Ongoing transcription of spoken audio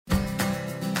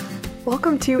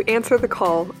Welcome to Answer the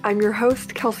Call. I'm your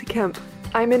host, Kelsey Kemp.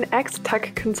 I'm an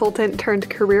ex-tech consultant turned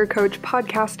career coach,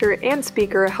 podcaster, and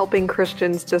speaker helping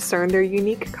Christians discern their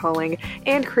unique calling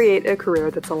and create a career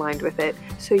that's aligned with it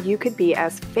so you could be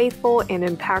as faithful and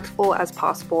impactful as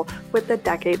possible with the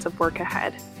decades of work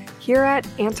ahead. Here at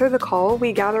Answer the Call,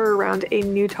 we gather around a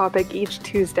new topic each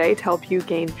Tuesday to help you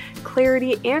gain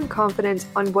clarity and confidence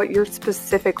on what you're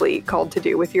specifically called to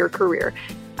do with your career,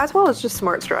 as well as just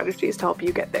smart strategies to help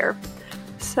you get there.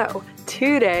 So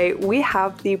today we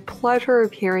have the pleasure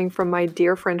of hearing from my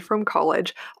dear friend from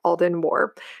college, Alden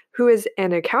Moore, who is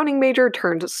an accounting major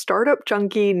turned startup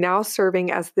junkie, now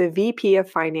serving as the VP of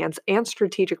Finance and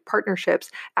Strategic Partnerships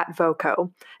at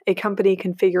Voco, a company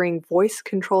configuring voice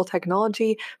control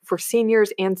technology for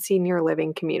seniors and senior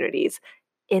living communities.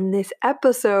 In this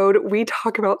episode, we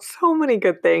talk about so many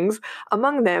good things,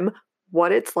 among them,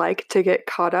 what it's like to get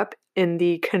caught up in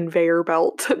the conveyor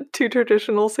belt to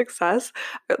traditional success,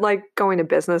 like going to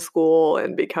business school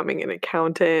and becoming an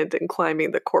accountant and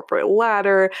climbing the corporate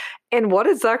ladder, and what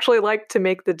it's actually like to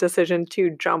make the decision to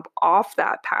jump off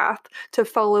that path to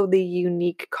follow the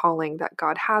unique calling that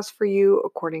God has for you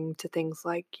according to things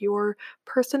like your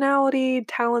personality,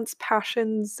 talents,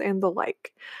 passions, and the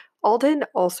like. Alden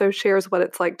also shares what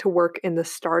it's like to work in the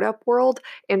startup world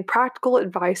and practical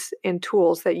advice and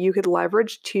tools that you could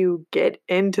leverage to get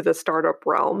into the startup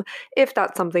realm if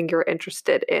that's something you're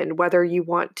interested in, whether you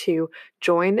want to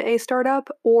join a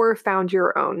startup or found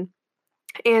your own.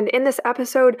 And in this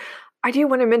episode, I do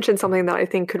want to mention something that I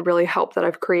think could really help that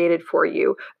I've created for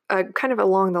you, kind of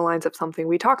along the lines of something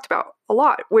we talked about a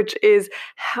lot, which is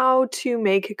how to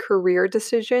make career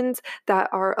decisions that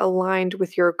are aligned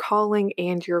with your calling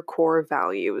and your core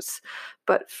values.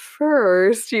 But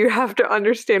first, you have to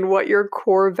understand what your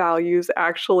core values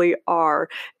actually are.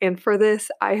 And for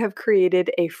this, I have created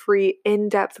a free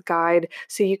in-depth guide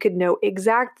so you could know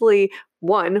exactly,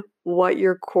 one, what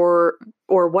your core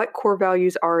or what core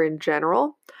values are in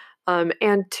general.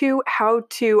 And two, how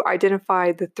to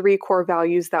identify the three core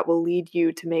values that will lead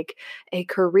you to make a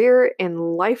career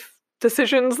and life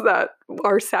decisions that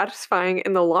are satisfying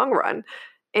in the long run.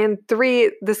 And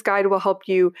three, this guide will help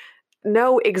you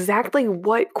know exactly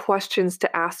what questions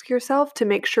to ask yourself to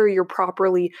make sure you're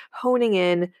properly honing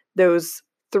in those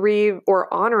three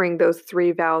or honoring those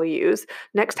three values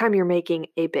next time you're making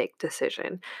a big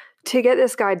decision. To get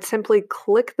this guide, simply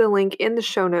click the link in the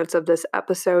show notes of this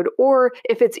episode, or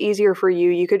if it's easier for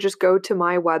you, you could just go to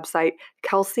my website,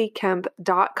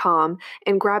 kelseykemp.com,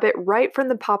 and grab it right from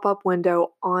the pop-up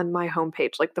window on my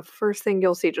homepage. Like the first thing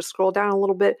you'll see, just scroll down a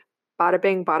little bit, bada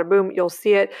bing, bada boom, you'll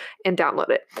see it and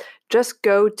download it. Just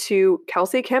go to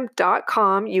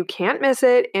kelseykemp.com. You can't miss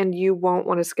it, and you won't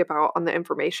want to skip out on the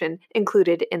information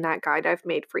included in that guide I've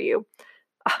made for you.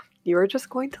 You are just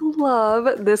going to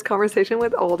love this conversation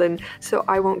with Alden, so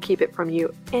I won't keep it from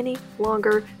you any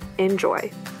longer.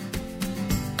 Enjoy.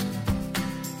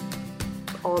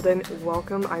 Alden,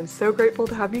 welcome. I'm so grateful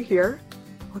to have you here.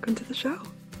 Welcome to the show.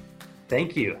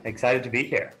 Thank you. Excited to be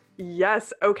here.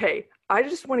 Yes. Okay. I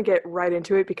just want to get right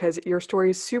into it because your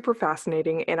story is super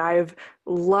fascinating, and I've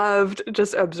loved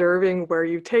just observing where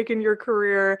you've taken your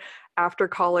career after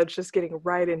college, just getting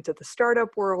right into the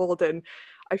startup world. And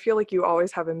I feel like you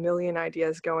always have a million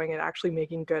ideas going and actually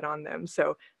making good on them.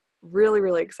 So really,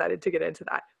 really excited to get into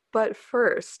that. But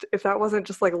first, if that wasn't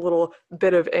just like a little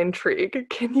bit of intrigue,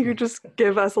 can you just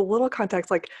give us a little context?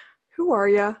 Like, who are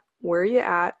you? Where are you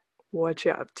at? What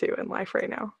you up to in life right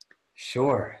now?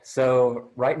 Sure.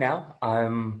 So right now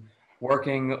I'm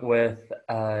working with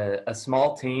a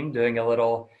small team doing a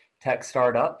little tech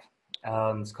startup.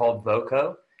 It's called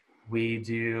Voco. We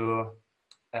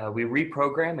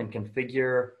reprogram and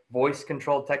configure voice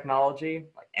controlled technology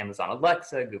like Amazon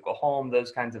Alexa, Google Home,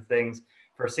 those kinds of things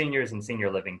for seniors and senior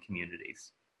living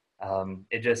communities.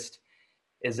 It just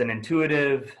is an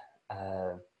intuitive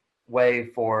way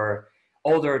for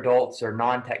older adults or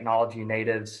non-technology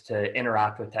natives to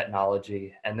interact with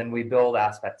technology. And then we build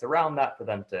aspects around that for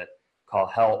them to call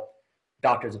help,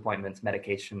 doctor's appointments,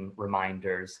 medication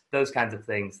reminders, those kinds of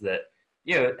things that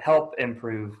help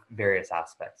improve various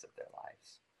aspects of their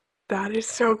lives. That is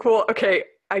so cool. Okay,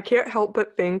 I can't help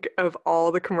but think of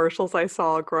all the commercials I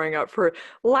saw growing up for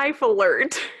Life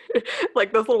Alert.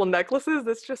 Like those little necklaces.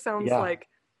 This just sounds like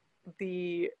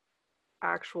the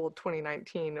actual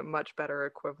 2019 much better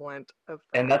equivalent of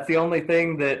that. And that's the only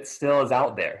thing that still is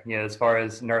out there, as far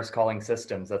as nurse calling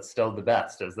systems. That's still the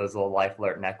best, is those little Life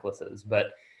Alert necklaces.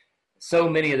 But so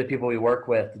many of the people we work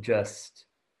with just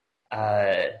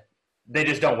they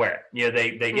just don't wear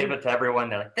it. They give it to everyone.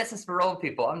 They're like, this is for old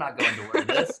people, I'm not going to wear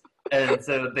this. And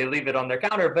so they leave it on their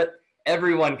counter, but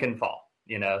everyone can fall.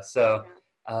 So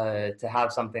to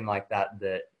have something like that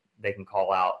they can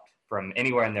call out from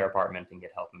anywhere in their apartment and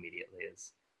get help immediately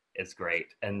is great.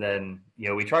 And then,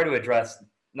 we try to address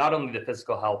not only the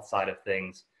physical health side of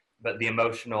things, but the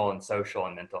emotional and social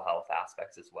and mental health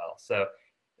aspects as well. So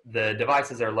the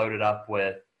devices are loaded up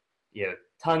with,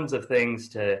 tons of things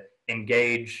to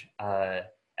engage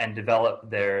and develop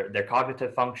their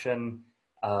cognitive function,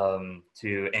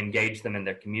 to engage them in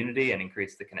their community and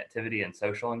increase the connectivity and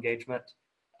social engagement,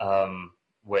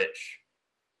 which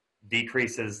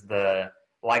decreases the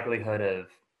likelihood of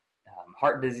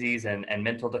heart disease and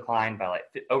mental decline by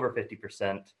over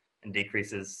 50%, and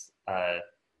decreases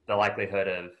the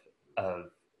likelihood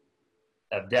of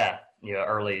death,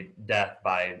 early death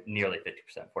by nearly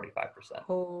 50%, 45%.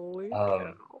 Holy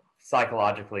cow.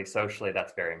 Psychologically, socially,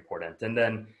 that's very important. And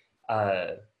then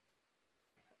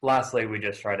lastly, we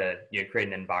just try to create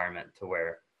an environment to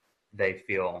where they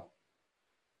feel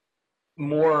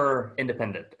more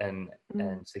independent and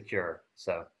secure.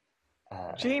 So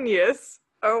genius.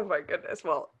 Oh my goodness.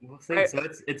 Well, we'll see. So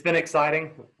it's been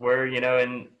exciting.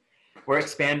 We're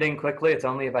expanding quickly. It's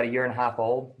only about a year and a half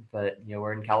old, but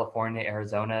we're in California,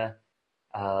 Arizona,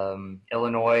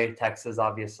 Illinois, Texas,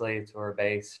 obviously, it's where we're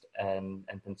based, and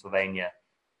Pennsylvania.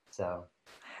 So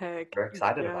we're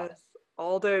excited about it.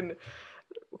 Alden,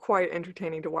 quite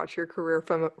entertaining to watch your career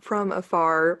from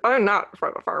afar. Not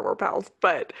from afar, we're pals,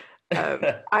 but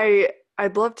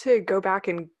I'd love to go back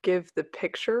and give the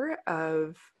picture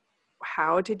of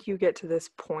how did you get to this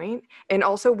point, and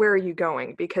also where are you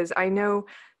going? Because I know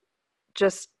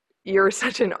just you're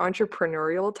such an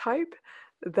entrepreneurial type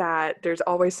that there's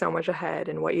always so much ahead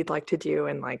and what you'd like to do.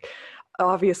 And like,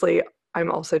 obviously, I'm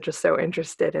also just so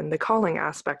interested in the calling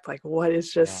aspect. Like, what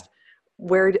is just,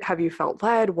 where have you felt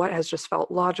led? What has just felt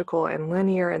logical and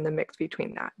linear, and the mix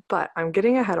between that? But I'm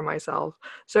getting ahead of myself.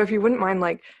 So if you wouldn't mind,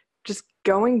 like, just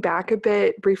going back a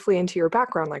bit briefly into your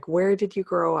background, like, where did you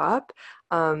grow up?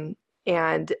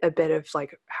 And a bit of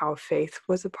like how faith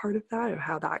was a part of that, or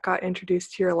how that got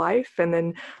introduced to your life. And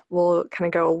then we'll kind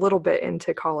of go a little bit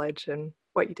into college and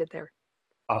what you did there.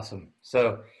 Awesome.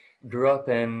 So grew up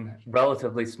in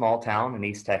relatively small town in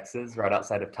East Texas, right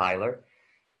outside of Tyler.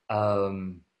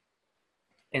 In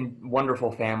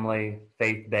wonderful family,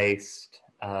 faith-based,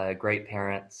 great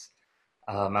parents.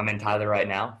 I'm in Tyler right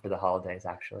now for the holidays,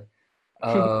 actually.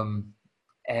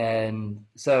 And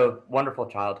so wonderful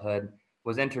childhood.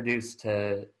 Was introduced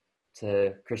to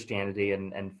Christianity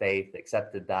and faith,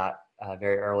 accepted that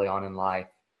very early on in life.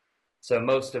 So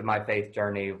most of my faith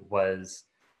journey was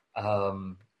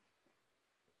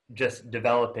just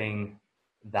developing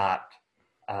that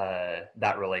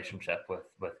relationship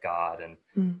with God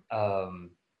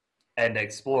and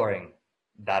exploring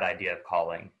that idea of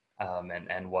calling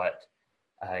and what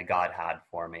God had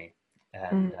for me.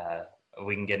 And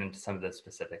we can get into some of the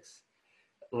specifics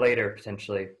later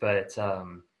potentially, but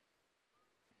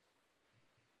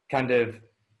kind of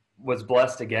was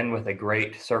blessed again with a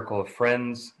great circle of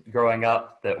friends growing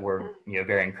up that were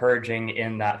very encouraging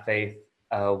in that faith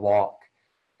walk.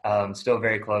 Still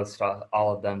very close to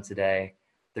all of them today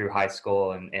through high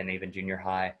school and even junior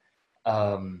high.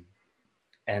 And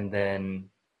then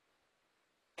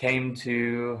came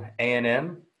to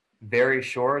A&M, very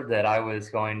sure that I was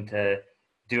going to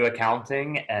do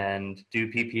accounting and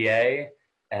do PPA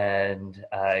and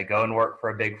go and work for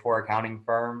a Big Four accounting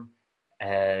firm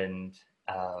and,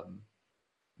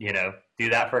 do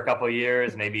that for a couple of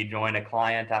years, maybe join a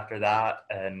client after that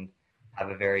and have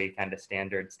a very kind of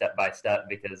standard step-by-step,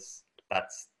 because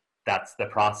that's the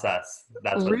process.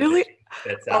 That's what really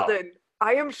it's out. Alden,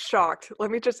 I am shocked. Let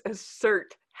me just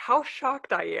assert how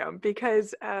shocked I am,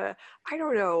 because I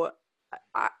don't know.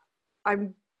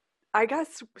 I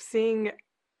guess seeing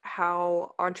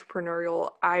how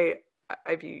entrepreneurial I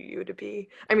view you to be.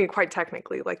 I mean, quite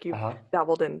technically, like you've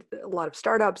dabbled in a lot of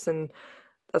startups, and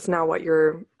that's now what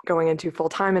you're going into full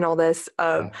time and all this.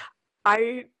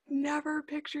 I never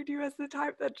pictured you as the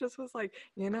type that just was like,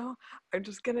 I'm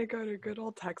just gonna go to good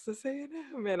old Texas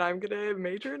A&M and I'm gonna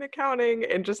major in accounting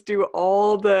and just do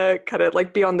all the kind of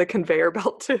like be on the conveyor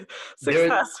belt to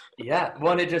success.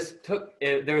 Well, and it just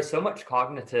there was so much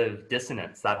cognitive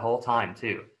dissonance that whole time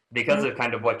too, because of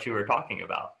kind of what you were talking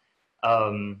about.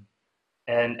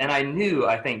 And I knew,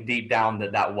 I think deep down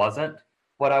that wasn't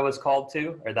what I was called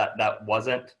to, or that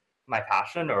wasn't my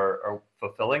passion or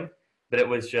fulfilling, but it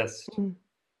was just,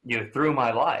 through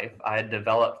my life, I had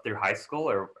developed through high school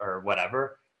or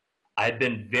whatever, I had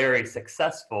been very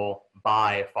successful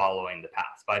by following the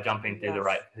path, by jumping through the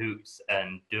right hoops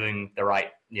and doing the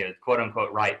right, quote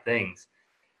unquote, right things.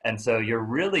 And so you're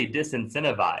really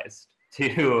disincentivized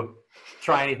to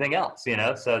try anything else,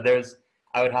 so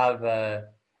I would have a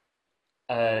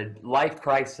life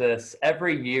crisis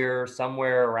every year,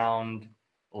 somewhere around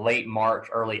late March,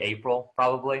 early April,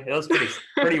 probably. It was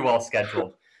pretty well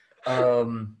scheduled.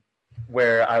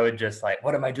 Where I would just like,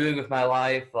 what am I doing with my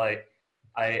life? Like,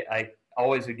 I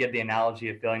always would give the analogy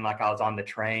of feeling like I was on the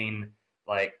train,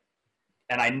 like,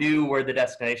 and I knew where the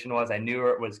destination was. I knew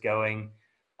where it was going,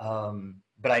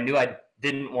 but I knew I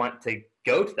didn't want to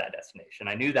go to that destination.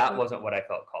 I knew that wasn't what I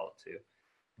felt called to,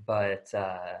 but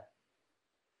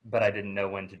I didn't know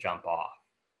when to jump off,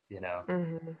 you know?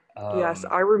 Mm-hmm. Yes,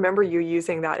 I remember you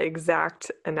using that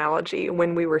exact analogy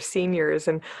when we were seniors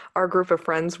and our group of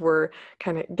friends were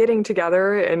kind of getting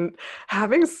together and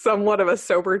having somewhat of a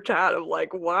sober chat of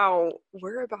like, wow,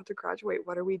 we're about to graduate.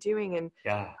 What are we doing? And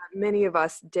Yeah. many of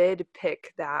us did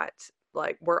pick that,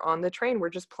 like, we're on the train, we're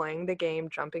just playing the game,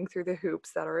 jumping through the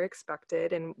hoops that are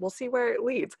expected, and we'll see where it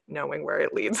leads, knowing where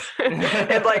it leads. And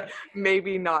like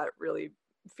maybe not really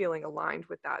feeling aligned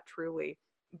with that truly.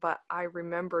 But I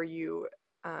remember you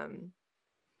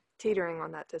teetering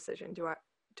on that decision. Do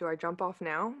I jump off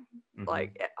now? Mm-hmm.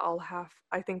 Like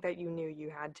I think that you knew you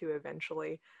had to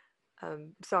eventually.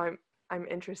 So I'm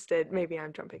interested. Maybe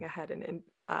I'm jumping ahead and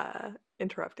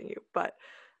interrupting you, but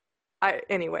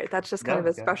anyway, that's just kind of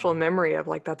a special memory of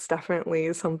like, that's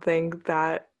definitely something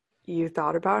that you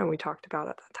thought about and we talked about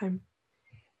at that time.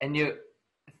 And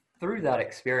through that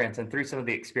experience and through some of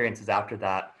the experiences after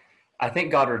that, I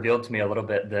think God revealed to me a little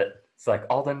bit that it's like,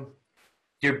 Alden,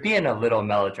 you're being a little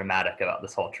melodramatic about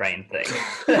this whole train thing.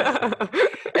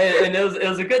 and it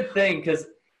was a good thing, because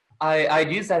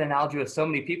I'd used that analogy with so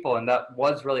many people, and that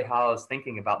was really how I was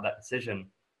thinking about that decision.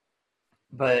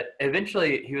 But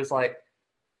eventually he was like,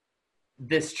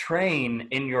 this train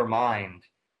in your mind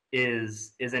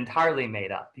is entirely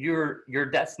made up. Your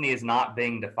destiny is not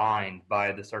being defined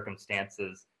by the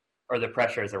circumstances or the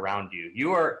pressures around you.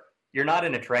 You're not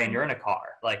in a train, you're in a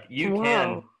car. Like you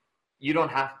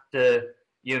don't have to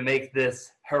make this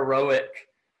heroic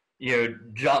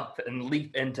jump and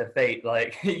leap into fate.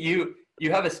 Like you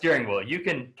have a steering wheel. You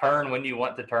can turn when you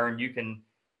want to turn. You can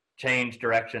change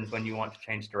directions when you want to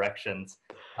change directions.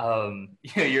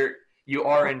 You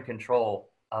are in control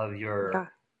of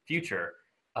your future,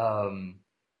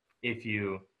 if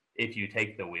you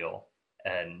take the wheel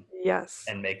and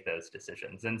make those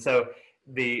decisions. And so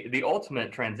the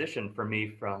ultimate transition for me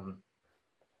from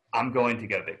I'm going to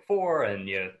go Big Four and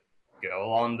go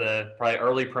along the probably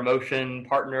early promotion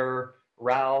partner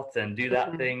route and do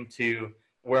that thing to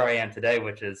where I am today,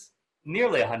 which is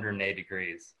nearly 180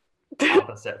 degrees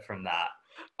opposite from that.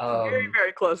 Very,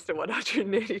 very close to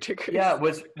 180 degrees. Yeah,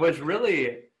 was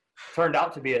really turned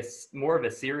out to be more of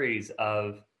a series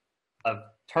of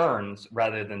turns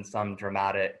rather than some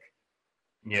dramatic,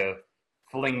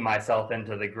 fling myself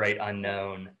into the great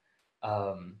unknown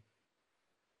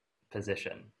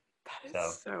position. That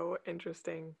is so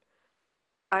interesting.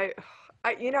 I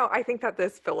think that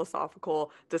this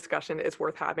philosophical discussion is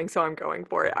worth having, so I'm going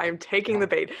for it. I'm taking the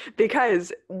bait,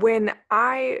 because when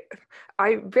I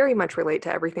very much relate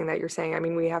to everything that you're saying. I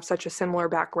mean, we have such a similar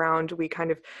background. We kind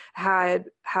of have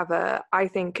I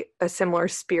think, a similar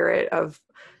spirit of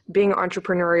being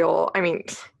entrepreneurial. I mean,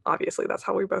 obviously that's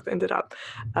how we both ended up.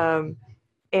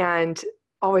 And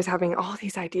always having all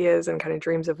these ideas and kind of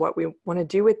dreams of what we want to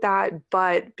do with that,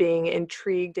 but being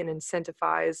intrigued and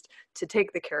incentivized to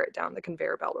take the carrot down the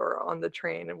conveyor belt or on the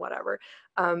train and whatever.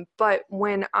 But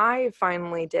when I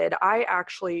finally did, I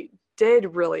actually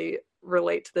did really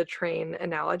relate to the train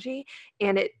analogy.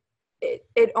 And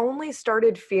it only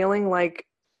started feeling like,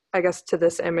 I guess, to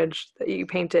this image that you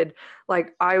painted,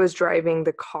 like I was driving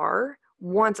the car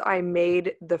once I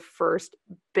made the first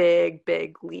big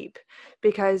leap.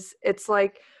 Because it's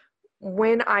like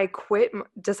when I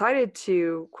decided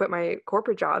to quit my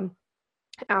corporate job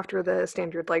after the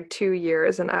standard 2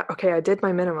 years, and I did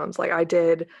my minimums. Like I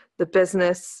did the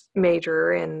business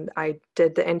major and I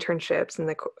did the internships and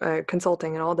the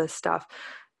consulting and all this stuff.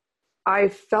 I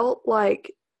felt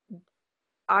like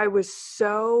I was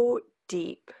so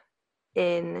deep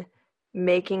in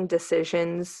making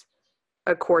decisions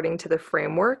according to the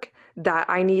framework that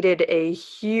I needed a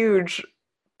huge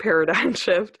paradigm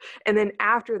shift. And then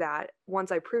after that,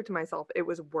 once I proved to myself it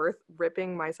was worth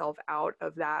ripping myself out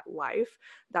of that life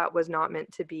that was not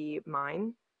meant to be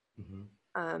mine,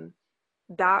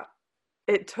 that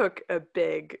it took a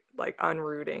big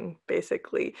unrooting,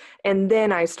 basically. And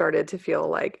then I started to feel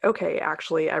like, okay,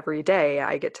 actually every day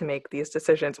I get to make these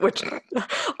decisions, which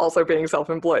also being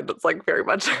self-employed, that's very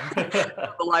much how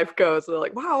the life goes. So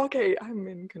like, wow, okay, I'm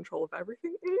in control of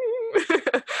everything.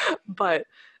 But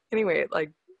anyway,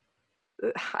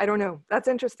 I don't know. That's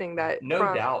interesting that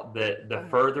No doubt that the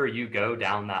further you go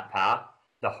down that path,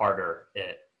 the harder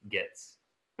it gets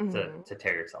to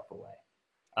tear yourself away.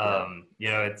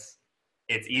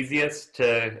 It's easiest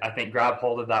to, I think, grab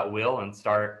hold of that wheel and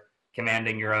start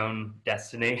commanding your own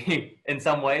destiny in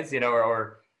some ways,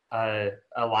 or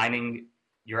aligning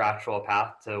your actual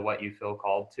path to what you feel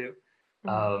called to.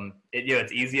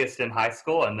 It's easiest in high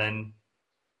school, and then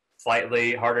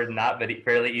slightly harder than that, but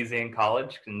fairly easy in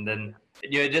college. And then,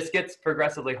 it just gets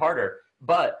progressively harder.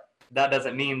 But that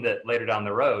doesn't mean that later down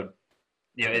the road,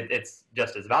 it's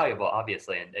just as valuable,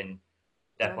 obviously, and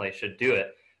definitely should do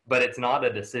it. But it's not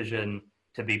a decision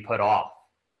to be put off.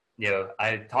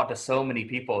 I talk to so many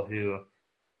people who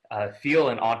feel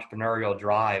an entrepreneurial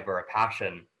drive or a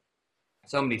passion.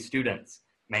 So many students,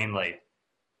 mainly,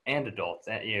 and adults,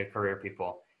 and career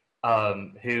people,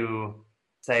 who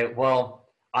say, well,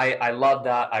 I love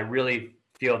that. I really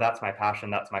feel that's my passion.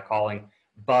 That's my calling.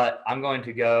 But I'm going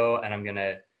to go and I'm going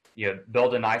to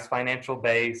build a nice financial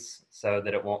base so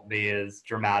that it won't be as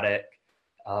dramatic.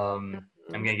 I'm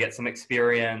going to get some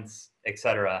experience,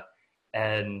 etc.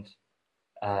 And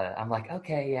I'm like,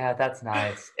 okay, yeah, that's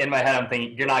nice. In my head, I'm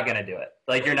thinking, you're not going to do it.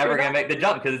 Like, you're never going to make the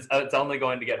jump because it's only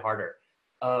going to get harder.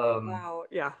 Wow.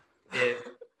 Yeah.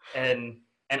 And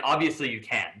obviously you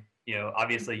can.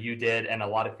 Obviously you did, and a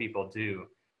lot of people do.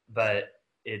 But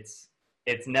it's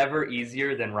never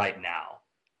easier than right now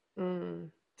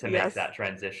to make that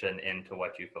transition into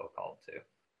what you feel called to.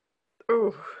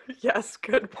 Oh, yes,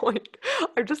 good point.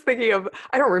 I'm just thinking of,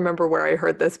 I don't remember where I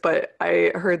heard this, but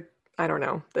I heard, I don't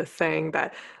know, this saying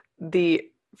that the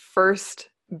first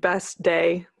best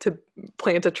day to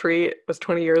plant a tree was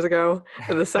 20 years ago,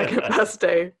 and the second best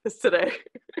day is today.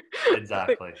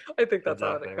 Exactly. I think that's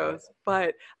how it goes.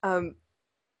 Right. But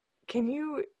can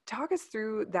you talk us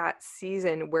through that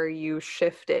season where you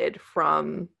shifted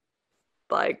from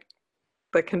like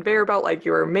the conveyor belt, like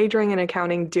you were majoring in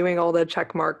accounting, doing all the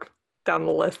check mark down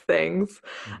the list things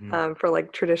for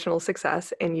like traditional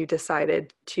success, and you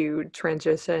decided to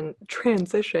transition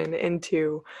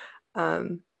into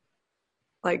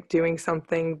like doing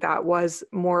something that was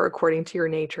more according to your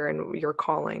nature and your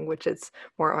calling, which is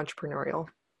more entrepreneurial?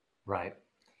 Right.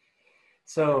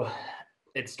 So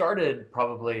it started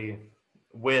probably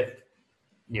with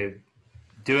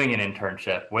doing an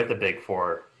internship with a Big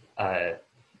Four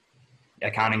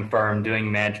accounting firm,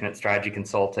 doing management strategy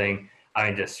consulting. I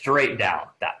mean, just straight down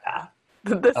that path.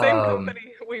 The same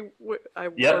company.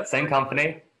 Same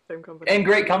company. Same company. And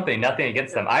great company. Nothing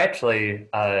against them. I actually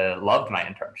loved my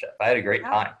internship. I had a great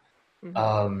time.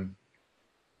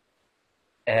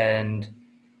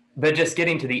 But just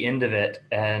getting to the end of it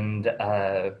and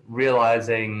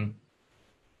realizing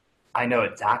I know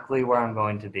exactly where I'm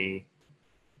going to be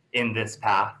in this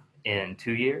path in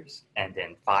 2 years and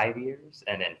in 5 years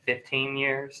and in 15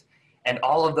 years. And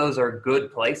all of those are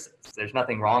good places. There's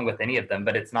nothing wrong with any of them,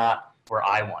 but it's not where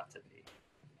I want to be.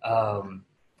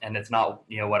 And it's not,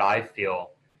 what I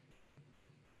feel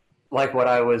like what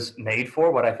I was made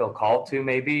for, what I feel called to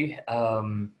maybe.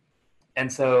 And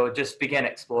so just began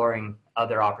exploring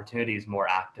other opportunities more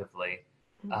actively.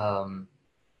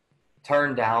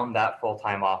 Turned down that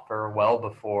full-time offer well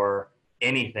before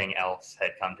anything else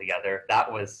had come together.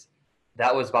 That was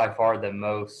by far the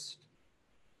most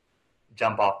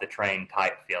jump off the train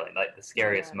type feeling. Like the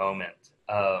scariest moment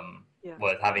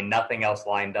was having nothing else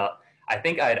lined up. I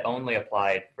think I had only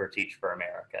applied for Teach for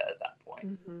America at that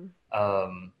point,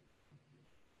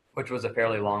 which was a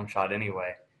fairly long shot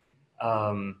anyway.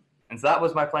 And so that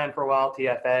was my plan for a while,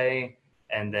 TFA,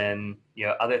 and then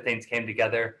other things came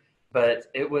together. But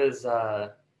it was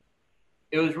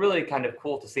really kind of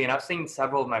cool to see, and I've seen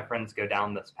several of my friends go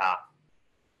down this path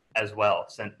as well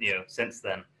since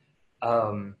then.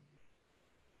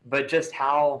 But just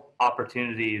how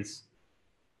opportunities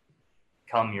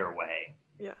come your way.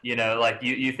 Yeah. Like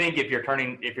you think if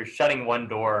you're shutting one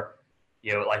door,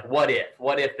 like what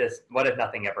if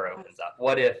nothing ever opens up?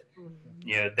 What if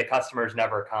the customers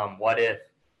never come? What if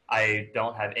I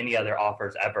don't have any other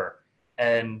offers ever?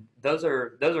 And those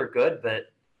are good,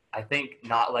 but I think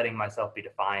not letting myself be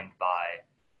defined by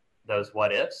those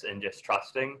what ifs and just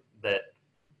trusting that,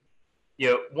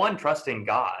 trusting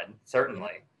God,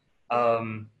 certainly,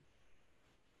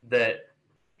 that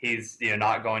he's,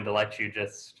 not going to let you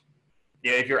just,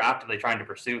 if you're actively trying to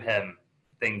pursue him,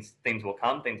 things will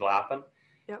come, things will happen.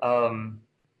 Yep.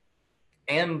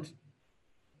 And,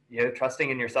 trusting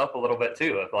in yourself a little bit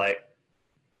too, of like,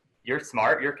 you're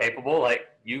smart, you're capable, like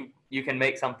you can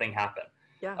make something happen.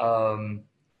 Yeah.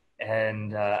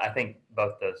 And I think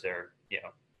both those are,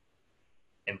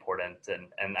 important.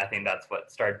 And I think that's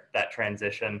what started that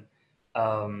transition.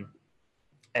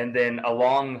 And then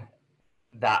along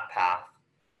that path,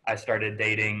 I started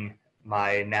dating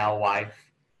my now wife,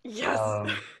 Yes.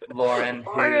 Lauren,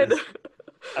 Lauren. who's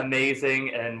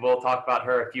amazing, and we'll talk about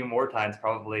her a few more times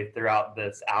probably throughout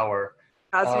this hour.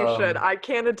 As you should. I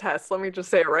can attest. Let me just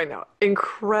say it right now.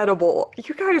 Incredible.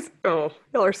 You guys, y'all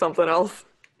are something else.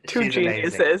 Two She's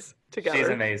geniuses amazing. together. She's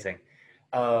amazing.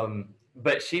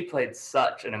 But she played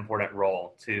such an important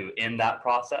role too in that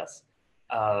process.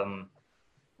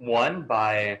 One,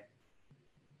 by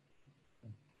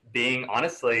being,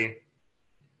 honestly,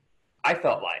 I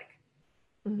felt like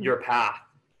your path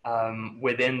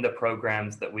within the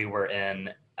programs that we were in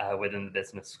within the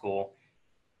business school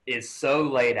is so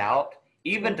laid out,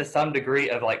 even to some degree,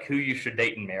 of like who you should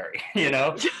date and marry, you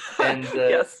know? And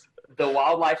the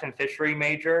wildlife and fishery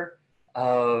major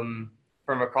from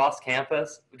across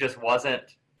campus just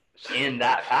wasn't in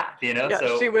that path, you know? Yeah,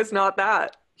 so she was not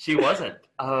that. She wasn't.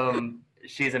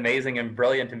 She's amazing and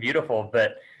brilliant and beautiful,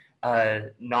 but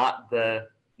not the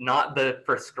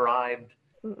prescribed,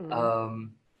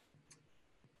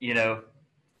 you know,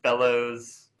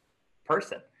 fellows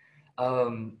person.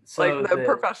 So like the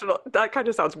professional, that kind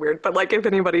of sounds weird, but like if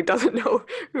anybody doesn't know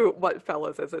what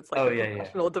Fellows is, it's like a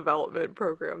professional development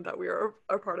program that we are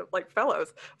a part of, like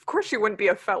Fellows. Of course she wouldn't be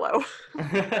a fellow.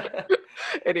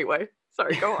 Anyway,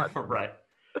 sorry, go on. Right.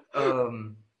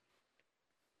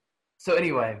 So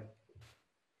anyway,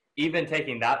 even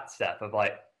taking that step of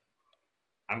like,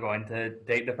 I'm going to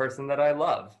date the person that I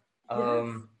love.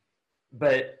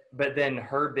 But then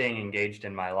her being engaged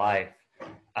in my life,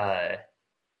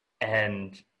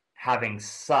 and having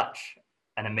such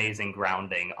an amazing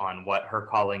grounding on what her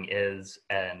calling is,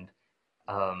 and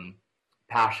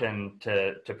passion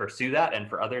to pursue that, and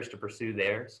for others to pursue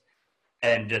theirs,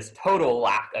 and just total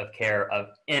lack of care of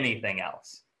anything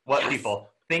else. What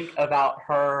people think about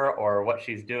her or what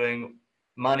she's doing,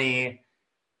 money,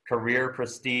 career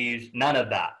prestige, none of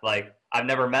that. Like, I've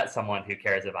never met someone who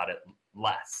cares about it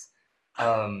less.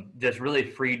 Just really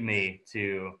freed me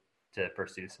to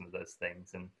pursue some of those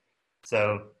things. And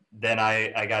so then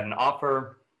I got an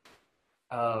offer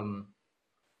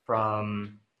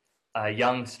from a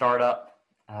young startup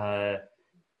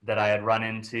that I had run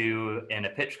into in a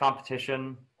pitch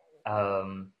competition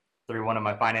through one of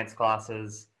my finance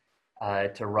classes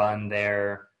to run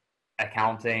their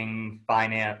accounting,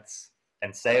 finance,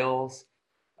 and sales.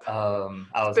 I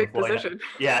was big position.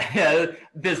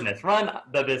 Business. Run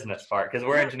the business part, because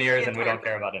we're engineers and we don't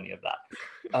care about any of that.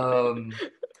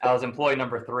 I was employee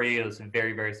number 3. It was a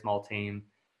very, very small team.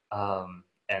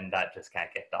 And that just kind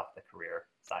of kicked off the career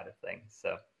side of things.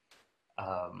 So,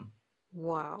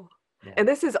 wow. Yeah. And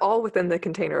this is all within the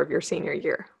container of your senior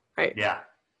year, right? Yeah.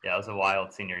 Yeah, it was a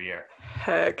wild senior year.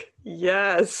 Heck,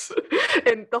 yes.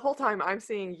 And the whole time I'm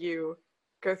seeing you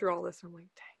go through all this, I'm like,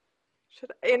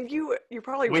 dang, and you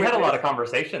probably we had a lot of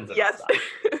conversations about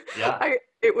that. Yeah.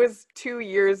 It was 2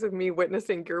 years of me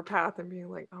witnessing your path and being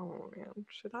like, oh man,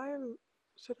 should I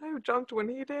have jumped when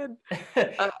he did?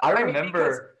 I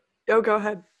remember. Go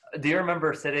ahead. Do you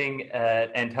remember sitting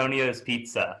at Antonio's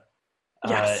Pizza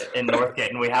yes. in Northgate,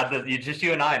 and we had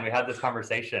you and I, and we had this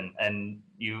conversation, and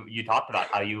you talked about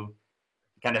how you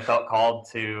kind of felt called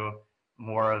to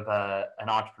more of an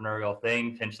entrepreneurial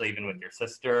thing, potentially even with your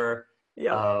sister.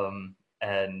 Yeah.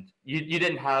 And you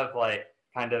didn't have like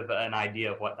kind of an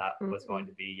idea of what that was going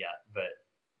to be yet, but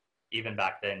even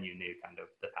back then you knew kind of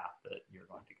the path that you were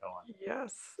going to go on.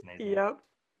 Yes. Yep.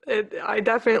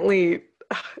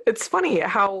 It's funny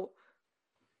how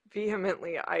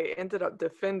vehemently I ended up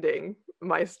defending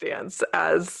my stance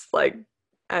as like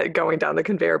going down the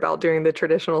conveyor belt, doing the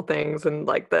traditional things and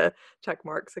like the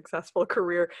checkmark successful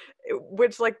career,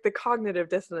 which like the cognitive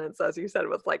dissonance, as you said,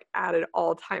 was like at an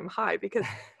all-time high, because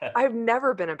I've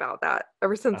never been about that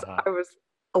ever since I was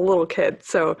a little kid.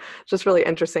 So just really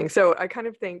interesting. So I kind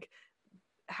of think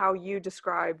how you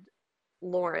described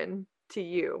Lauren to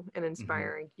you and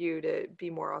inspiring you to be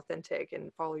more authentic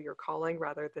and follow your calling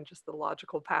rather than just the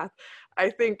logical path. I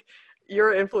think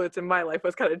your influence in my life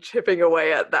was kind of chipping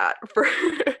away at that for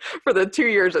the 2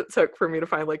 years it took for me to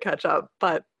finally catch up.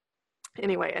 But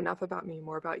anyway, enough about me,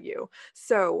 more about you.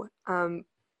 So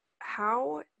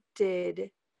how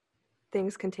did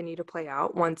things continue to play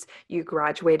out once you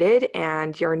graduated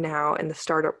and you're now in the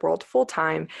startup world full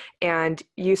time, and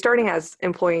you starting as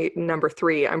employee number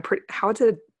 3? How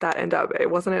did that end up?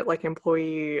 Wasn't it like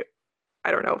employee,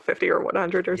 I don't know, 50 or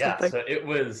 100 or something? Yeah, so it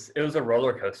was a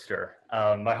roller coaster.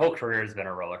 My whole career has been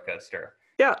a roller coaster.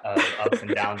 Yeah. Ups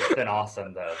and downs. It's been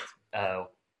awesome though.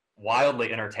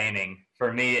 Wildly entertaining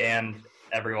for me and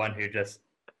everyone who just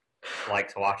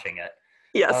likes watching it.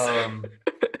 Yes.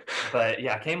 But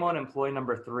yeah, came on employee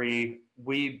number 3.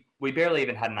 We barely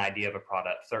even had an idea of a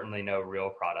product, certainly no real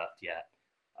product yet.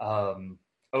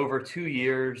 Over 2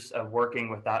 years of working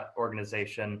with that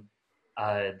organization,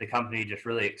 the company just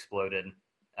really exploded.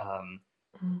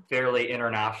 Fairly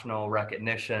international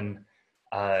recognition,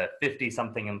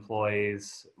 50-something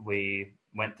employees. We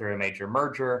went through a major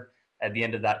merger at the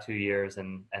end of that 2 years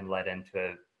and led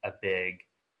into a big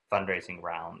fundraising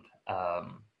round,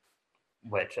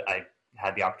 which I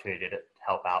had the opportunity to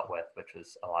help out with, which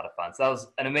was a lot of fun. So that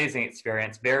was an amazing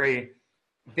experience. Very,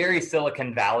 very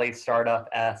Silicon Valley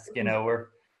startup-esque. We're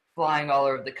flying all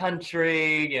over the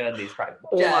country, these private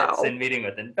jets and meeting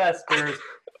with investors.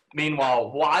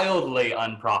 Meanwhile, wildly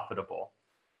unprofitable,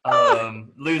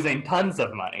 losing tons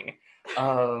of money.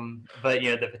 But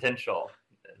the potential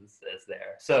is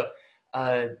there. So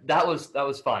that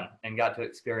was fun, and got to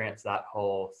experience that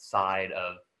whole side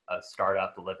of a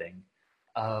startup living.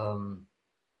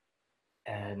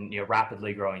 And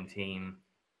rapidly growing team.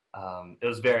 It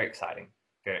was very exciting,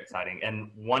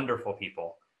 and wonderful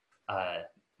people,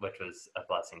 which was a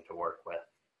blessing to work with.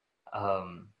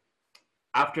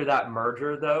 After that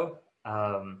merger, though,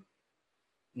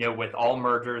 with all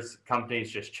mergers, companies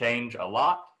just change a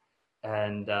lot,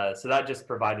 and so that just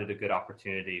provided a good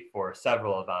opportunity for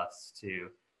several of us to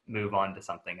move on to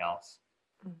something else.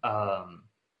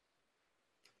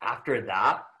 After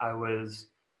that, I was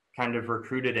kind of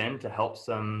recruited in to help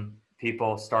some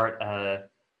people start a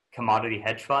commodity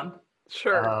hedge fund.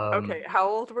 Sure. Okay. How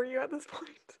old were you at this point?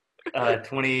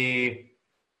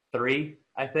 23,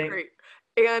 I think. Great.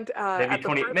 And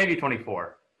maybe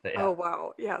 24. But yeah. Oh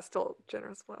wow, yeah, still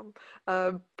generous. But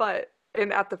at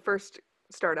the first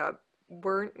startup,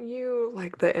 weren't you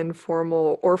like the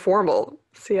informal or formal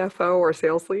CFO or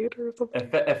sales lead or something?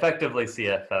 Effectively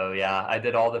CFO, yeah. I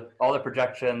did all the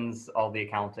projections, all the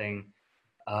accounting,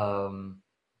 all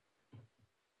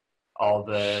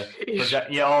the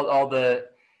all the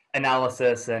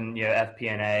analysis and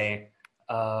FP&A,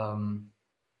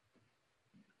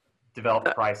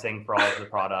 developed pricing for all of the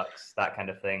products, that kind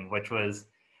of thing, which was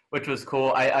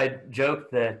cool. I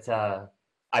joked that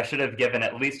I should have given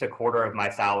at least a quarter of my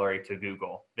salary to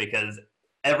Google, because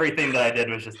everything that I did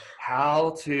was just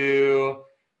how to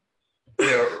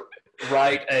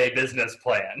write a business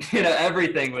plan.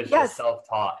 Everything was just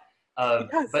self-taught.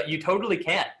 But you totally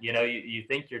can't. You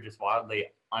think you're just wildly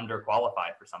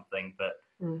underqualified for something, but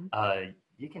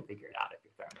you can figure it out if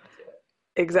you're thrown into it.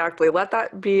 Exactly. Let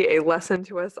that be a lesson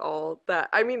to us all.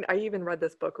 I even read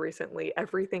this book recently,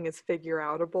 Everything is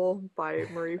Figure-Outable by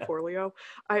Marie Forleo.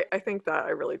 I think that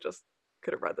I really just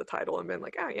could have read the title and been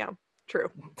like, oh yeah,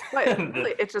 true. But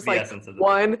really, it's just like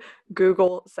one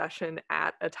Google session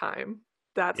at a time.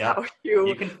 That's how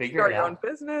you can start your own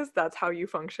business. That's how you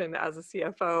function as a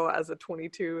CFO, as a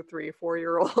 22, 3,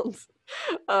 4-year-old.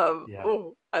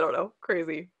 Oh, I don't know.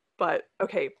 Crazy. But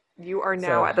okay. You are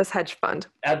now at this hedge fund.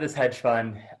 At this hedge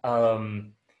fund,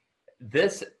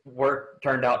 this work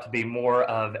turned out to be more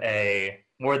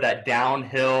that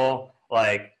downhill,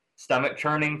 like stomach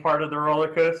churning part of the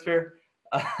roller coaster.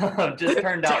 Just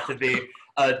turned out to be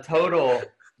a total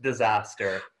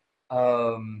disaster.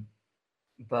 But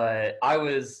I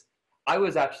was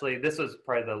actually, this was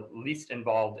probably the least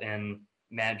involved in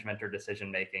management or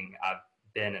decision making I've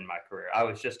been in my career. I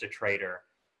was just a trader.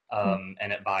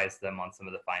 And advise them on some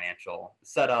of the financial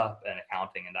setup and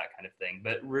accounting and that kind of thing,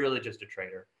 but really just a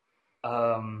trader.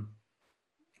 And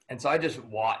so I just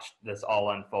watched this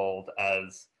all unfold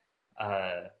as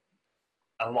a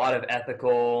lot of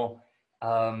ethical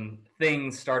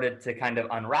things started to kind of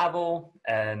unravel,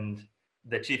 and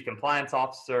the chief compliance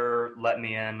officer let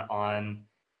me in on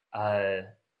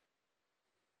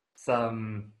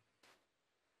some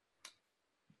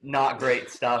not great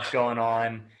stuff going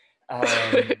on.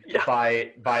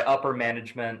 By upper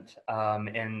management,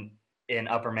 in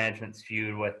upper management's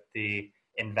feud with the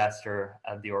investor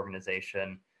of the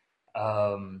organization,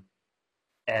 but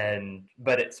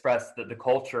expressed that the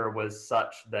culture was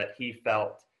such that he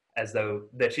felt as though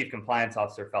the chief compliance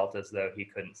officer felt as though he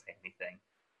couldn't say anything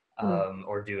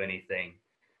or do anything,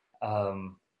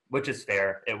 which is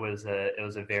fair. It was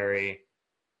a very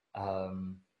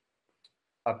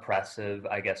oppressive,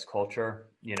 I guess, culture.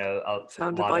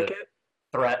 Sounded like it.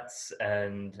 Threats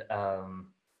and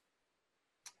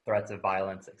threats of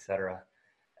violence, etc.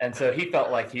 And so he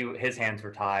felt like his hands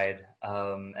were tied.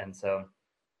 And so,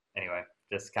 anyway,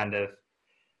 just kind of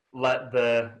let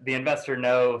the investor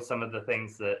know some of the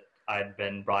things that I'd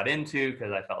been brought into,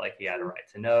 because I felt like he had a right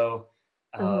to know.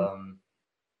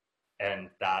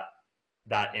 And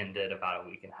that ended about a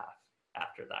week and a half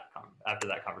after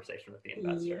that conversation with the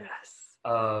investor. Yes.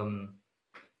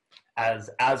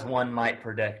 as one might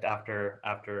predict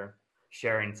after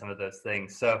sharing some of those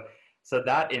things. So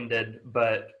that ended,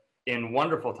 but in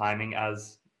wonderful timing,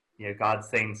 as God's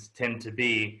things tend to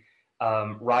be.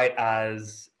 Right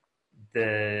as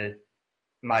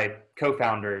my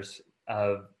co-founders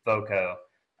of Voco,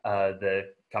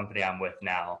 the company I'm with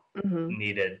now,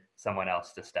 needed someone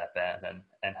else to step in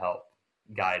and help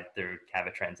guide through kind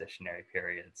of a transitionary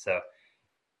period. So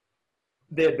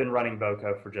they had been running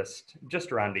Voco for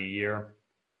just around a year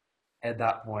at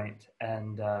that point,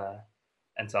 and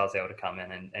so I was able to come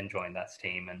in and join this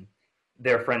team. And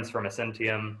they're friends from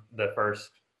Ascentium, the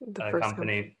first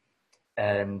company,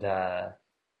 and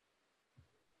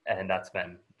that's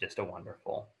been just a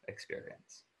wonderful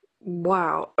experience.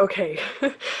 Wow. Okay.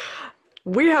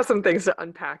 We have some things to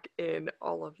unpack in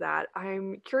all of that.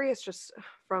 I'm curious, just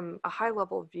from a high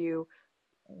level view,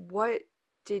 what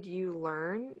did you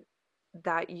learn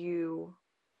that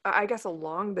I guess,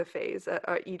 along the phase,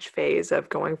 each phase of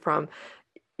going from,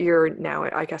 you're now,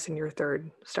 I guess, in your third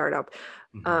startup.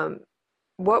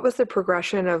 What was the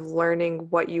progression of learning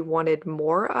what you wanted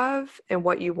more of and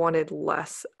what you wanted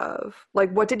less of?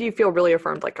 Like, what did you feel really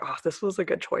affirmed? Like, oh, this was a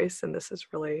good choice and this is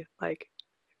really like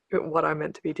what I'm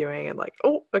meant to be doing. And like,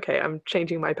 oh, okay, I'm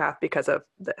changing my path because of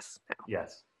this now.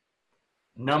 Yes.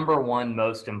 Number one,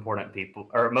 most important thing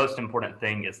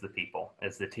is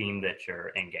the team that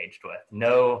you're engaged with.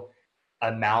 No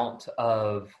amount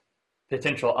of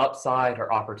potential upside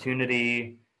or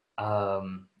opportunity,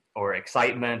 or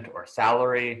excitement or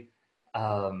salary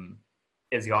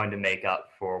is going to make up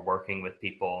for working with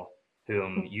people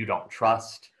whom you don't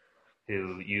trust,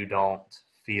 who you don't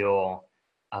feel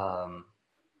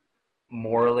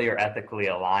morally or ethically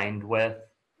aligned with,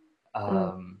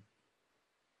 or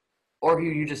who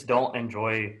you just don't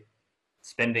enjoy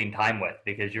spending time with,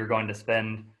 because you're going to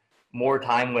spend more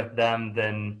time with them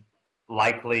than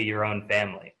likely your own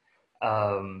family.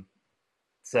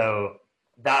 So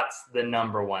that's the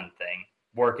number one thing,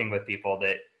 working with people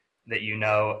that you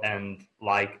know and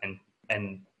like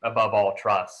and above all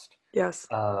trust. Yes.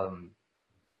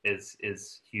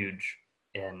 Is huge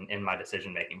in my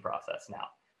decision-making process now.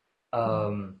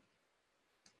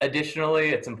 Additionally,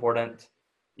 it's important,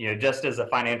 just as a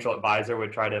financial advisor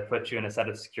would try to put you in a set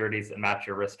of securities that match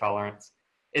your risk tolerance,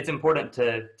 it's important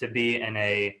to be in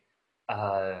a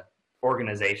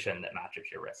organization that matches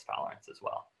your risk tolerance as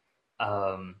well.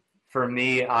 For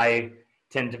me, I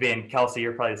tend to be, and Kelsey,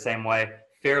 you're probably the same way,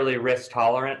 fairly risk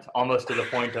tolerant, almost to the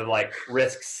point of like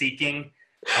risk seeking.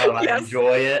 I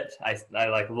enjoy it. I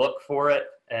like look for it,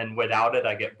 and without it,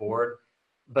 I get bored.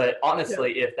 But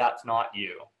honestly, if that's not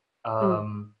you,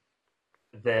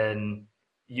 then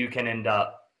you can end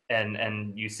up,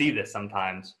 and you see this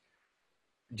sometimes,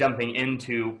 jumping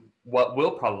into what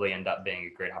will probably end up being a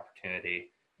great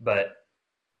opportunity, but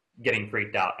getting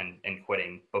freaked out and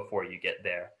quitting before you get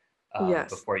there,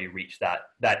 before you reach that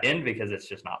end, because it's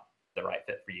just not the right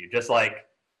fit for you. Just like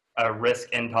a risk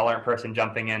intolerant person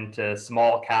jumping into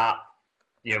small cap,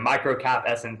 micro cap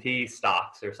S&P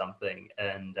stocks or something,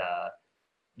 and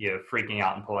freaking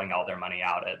out and pulling all their money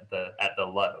out at the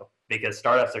low, because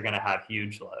startups are going to have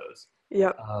huge lows.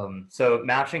 Yep. So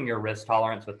matching your risk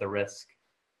tolerance with the risk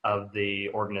of the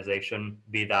organization,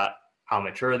 be that how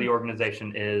mature the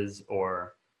organization is,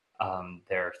 or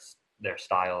their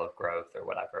style of growth or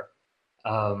whatever.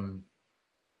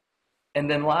 And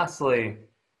then lastly,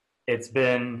 it's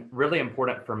been really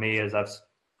important for me as I've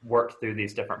worked through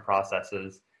these different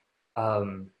processes,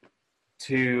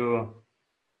 to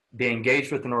be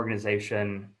engaged with an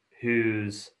organization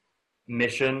whose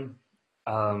mission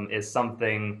is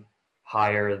something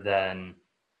higher than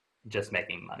just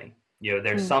making money.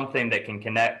 There's something that can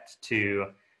connect to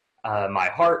my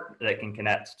heart, that can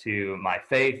connect to my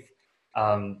faith,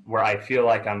 where I feel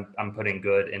like I'm putting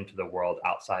good into the world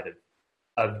outside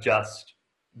of just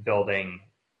building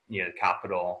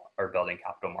capital or building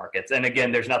capital markets. And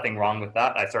again, there's nothing wrong with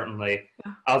that. I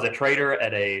was a trader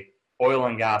at a oil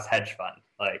and gas hedge fund,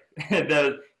 like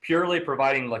purely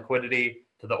providing liquidity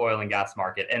to the oil and gas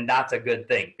market, and that's a good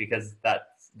thing because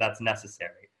that's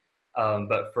necessary.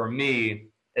 But for me,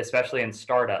 especially in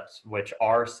startups, which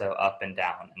are so up and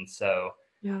down, and so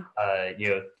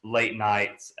late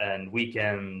nights and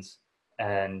weekends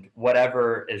and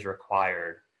whatever is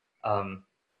required.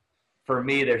 For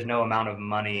me, there's no amount of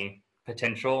money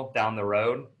potential down the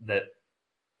road that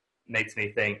makes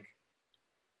me think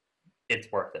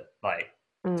it's worth it. Like,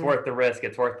 it's worth the risk.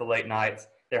 It's worth the late nights.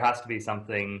 There has to be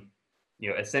something.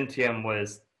 Ascentium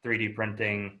was 3D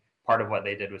printing. Part of what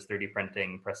they did was 3D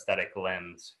printing prosthetic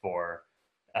limbs for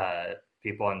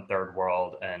people in third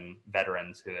world and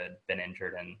veterans who had been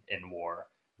injured in war.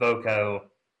 Voco,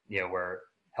 we're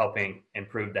helping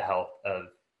improve the health of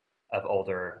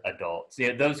older adults.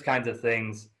 Those kinds of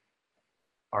things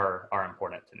are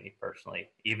important to me personally,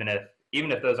 even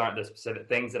if those aren't the specific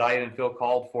things that I even feel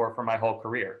called for my whole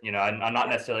career. I'm not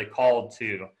necessarily called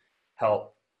to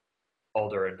help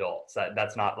older adults.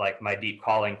 That's not like my deep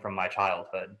calling from my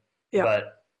childhood. Yeah.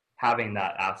 But having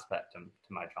that aspect to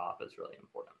my job is really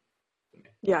important to me.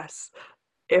 Yes.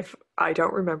 If I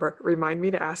don't remember, remind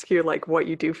me to ask you like what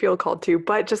you do feel called to,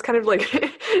 but just kind of like,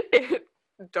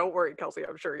 don't worry, Kelsey,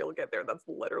 I'm sure you'll get there. That's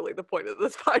literally the point of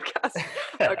this podcast.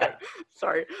 Okay,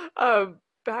 sorry.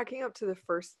 Backing up to the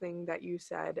first thing that you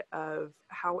said of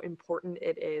how important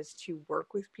it is to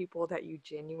work with people that you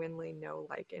genuinely know,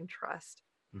 like, and trust.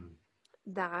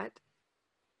 That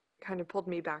kind of pulled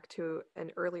me back to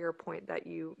an earlier point that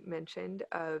you mentioned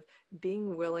of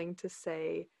being willing to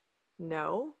say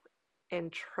no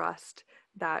and trust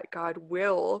that God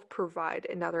will provide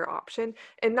another option,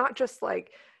 and not just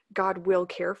like God will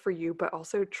care for you, but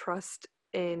also trust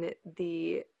in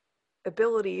the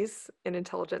abilities and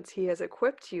intelligence he has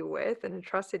equipped you with and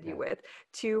entrusted you with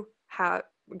to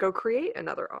go create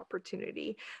another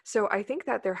opportunity. So I think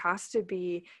that there has to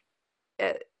be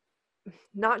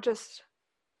not just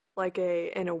like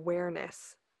an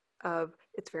awareness of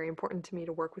it's very important to me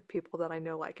to work with people that I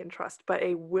know, like, and trust, but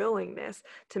a willingness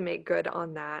to make good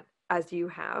on that, as you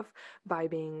have, by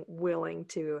being willing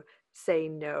to say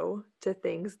no to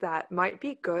things that might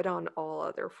be good on all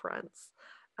other fronts.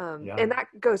 And that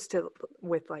goes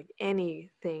with like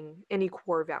anything, any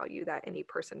core value that any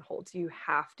person holds. You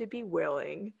have to be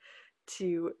willing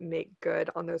to make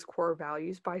good on those core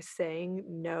values by saying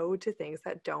no to things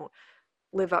that don't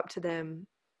live up to them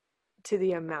to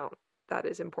the amount that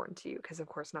is important to you, because of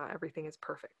course not everything is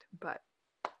perfect, but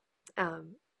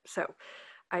so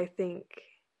I think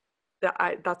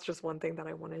that's just one thing that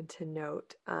I wanted to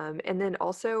note. And then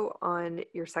also on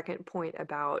your second point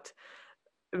about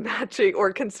matching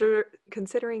or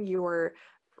considering your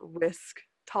risk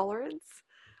tolerance,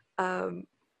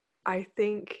 I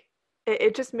think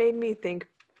it just made me think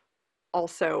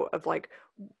also of like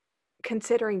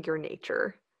considering your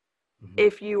nature.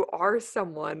 If you are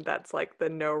someone that's like the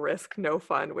no risk, no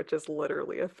fun, which is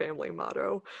literally a family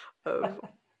motto of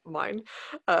mine,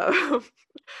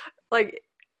 like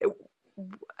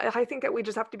I think that we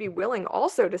just have to be willing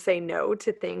also to say no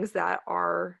to things that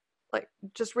are like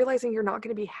just realizing you're not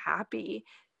going to be happy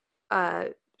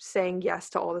saying yes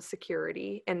to all the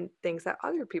security and things that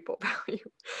other people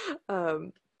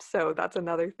value. So that's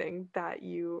another thing that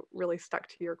you really stuck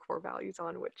to your core values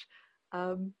on, which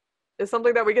is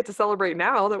something that we get to celebrate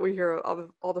now that we hear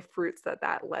all the fruits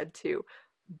that led to.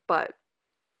 But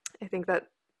I think that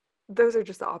those are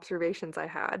just the observations I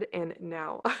had. And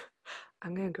now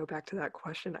I'm going to go back to that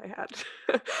question I had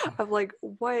of like,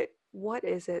 what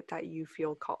is it that you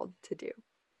feel called to do?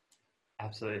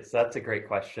 Absolutely. So that's a great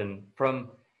question. From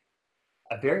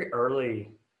a very early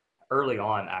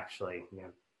on, actually,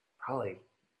 probably,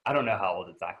 I don't know how old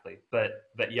exactly,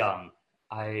 but young,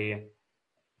 I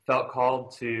felt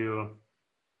called to,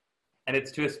 and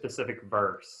it's to a specific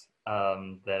verse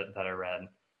that I read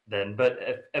then, but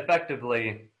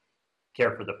effectively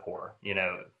care for the poor,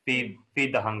 feed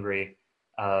the hungry,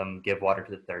 give water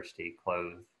to the thirsty,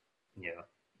 clothe,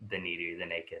 the needy, the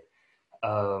naked.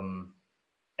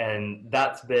 And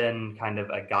that's been kind of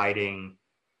a guiding,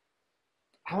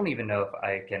 I don't even know if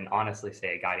I can honestly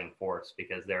say a guiding force,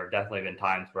 because there have definitely been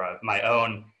times where my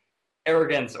own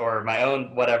arrogance or my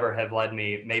own whatever have led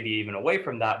me maybe even away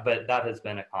from that, but that has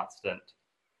been a constant,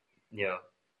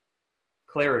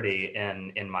 clarity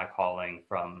in my calling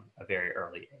from a very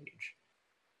early age.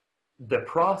 The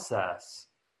process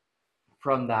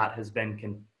from that has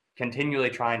been continually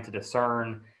trying to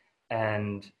discern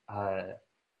and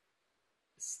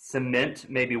cement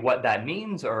maybe what that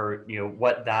means, or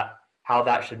how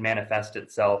that should manifest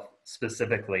itself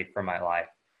specifically for my life.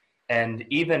 And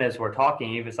even as we're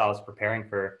talking, even as I was preparing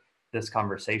for this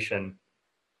conversation,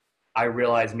 I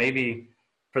realized maybe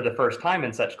for the first time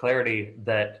in such clarity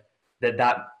that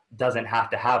doesn't have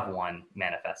to have one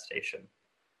manifestation,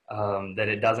 that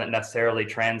it doesn't necessarily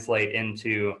translate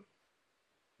into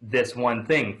this one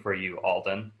thing for you,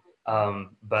 Alden,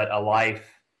 but a life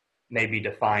may be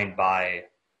defined by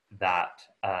that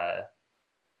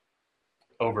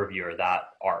overview or that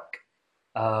arc.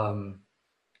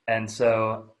 And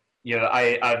so,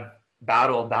 I've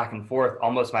battled back and forth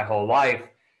almost my whole life.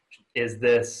 Is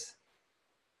this,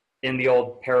 in the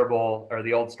old parable or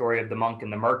the old story of the monk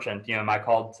and the merchant, am I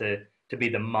called to be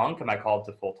the monk? Am I called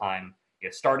to full-time,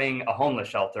 starting a homeless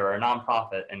shelter or a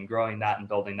nonprofit and growing that and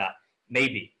building that?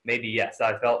 Maybe yes.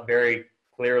 I felt very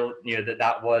clear,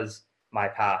 that was my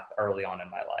path early on in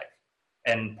my life.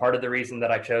 And part of the reason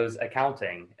that I chose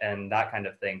accounting and that kind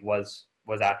of thing was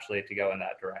actually to go in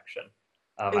that direction.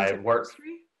 I Into had worked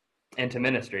ministry? into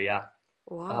ministry, yeah.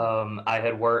 Wow. I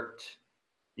had worked,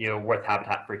 with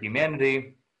Habitat for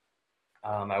Humanity.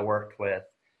 I worked with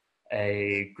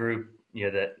a group,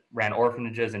 that ran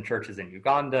orphanages and churches in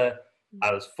Uganda.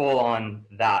 I was full on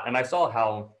that, and I saw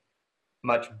how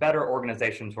much better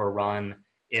organizations were run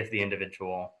if the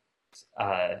individual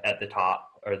at the top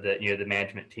or the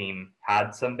management team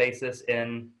had some basis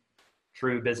in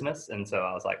true business. And so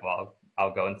I was like, well,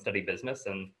 I'll go and study business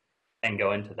and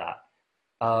go into that.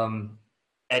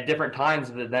 At different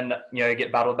times, then I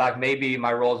get battled back. Maybe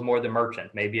my role is more the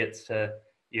merchant. Maybe it's to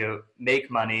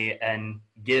make money and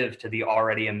give to the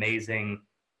already amazing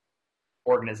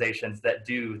organizations that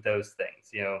do those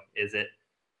things. Is it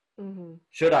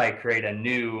should I create a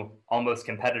new almost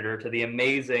competitor to the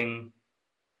amazing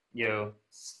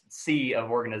sea of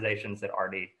organizations that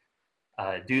already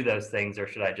do those things, or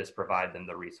should I just provide them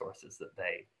the resources that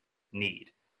they need?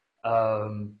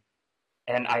 And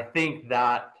I think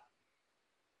that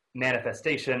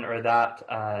manifestation or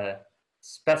that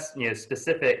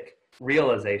specific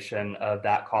realization of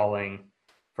that calling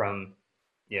from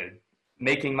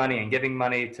making money and giving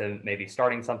money to maybe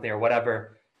starting something or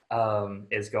whatever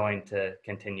is going to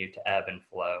continue to ebb and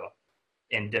flow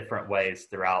in different ways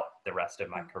throughout the rest of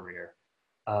my career.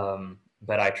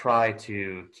 But I try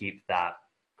to keep that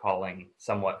calling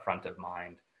somewhat front of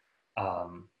mind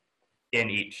in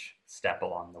each step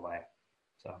along the way.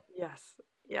 So Yes.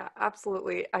 Yeah,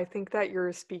 absolutely. I think that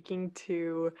you're speaking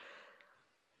to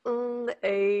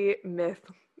a myth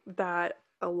that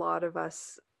a lot of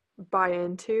us buy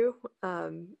into,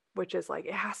 which is like,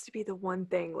 it has to be the one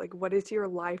thing. Like, what is your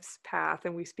life's path?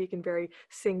 And we speak in very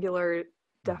singular,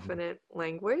 definite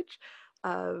language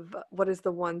of what is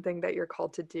the one thing that you're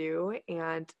called to do.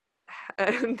 And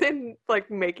then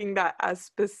like making that as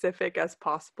specific as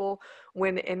possible,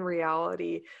 when in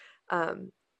reality,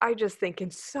 I just think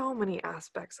in so many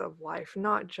aspects of life,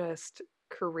 not just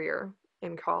career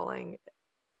and calling,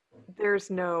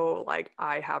 there's no like,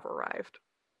 I have arrived.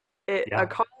 A yeah,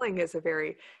 calling is a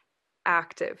very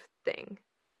active thing.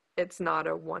 It's not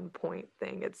a one point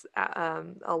thing. It's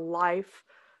a life.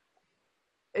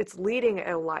 It's leading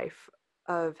a life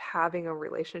of having a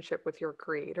relationship with your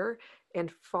creator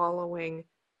and following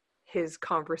his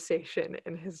conversation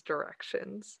and his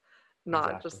directions, not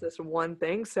exactly. just this one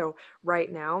thing. So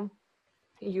right now,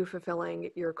 you fulfilling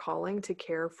your calling to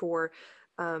care for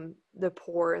the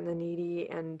poor and the needy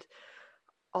and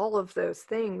all of those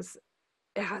things,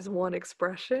 it has one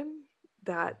expression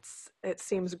it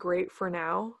seems great for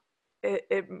now.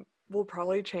 It will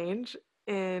probably change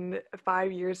in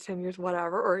 5 years, 10 years,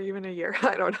 whatever, or even a year.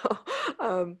 I don't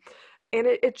know. And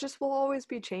it just will always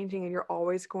be changing, and you're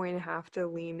always going to have to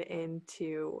lean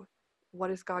into,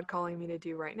 what is God calling me to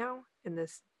do right now in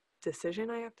this decision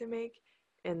I have to make,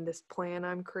 in this plan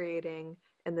I'm creating,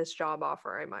 and this job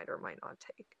offer I might or might not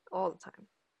take all the time.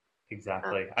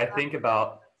 Exactly. I That think makes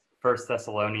about First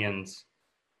Thessalonians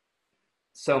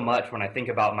so much when I think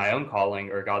about my own calling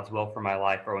or God's will for my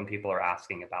life, or when people are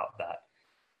asking about that.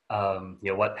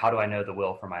 How do I know the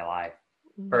will for my life?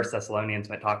 sense. First Thessalonians,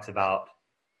 when it talks about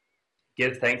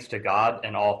give thanks to God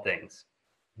in all things.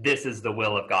 This is the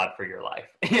will of God for your life.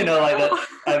 Like that.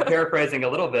 I'm paraphrasing a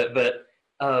little bit, but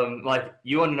like,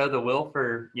 you want to know the will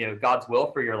for, God's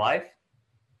will for your life?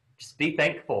 Just be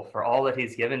thankful for all that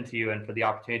he's given to you and for the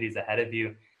opportunities ahead of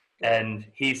you. And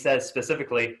he says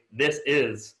specifically, this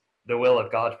is the will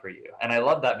of God for you. And I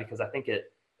love that, because I think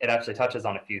it actually touches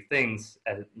on a few things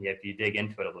if you dig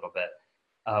into it a little bit.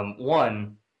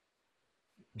 One,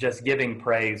 just giving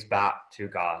praise back to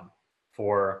God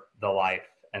for the life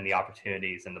and the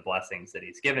opportunities and the blessings that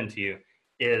he's given to you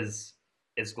is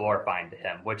glorifying to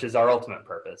him, which is our ultimate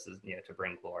purpose, is to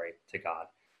bring glory to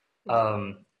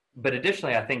God. But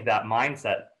additionally, I think that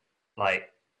mindset like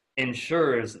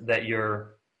ensures that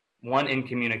you're, one, in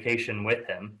communication with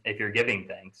him if you're giving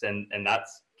thanks, and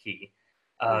that's key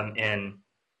in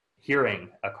hearing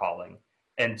a calling.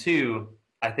 And two,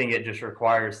 I think it just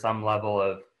requires some level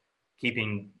of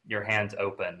keeping your hands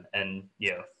open, and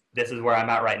this is where I'm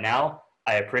at right now.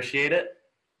 I appreciate it,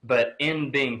 but in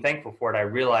being thankful for it, I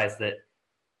realize that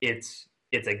it's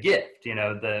a gift.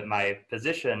 My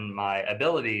position, my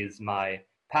abilities, my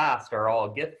past are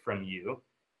all a gift from you.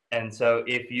 And so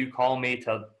if you call me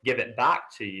to give it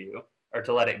back to you or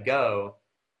to let it go,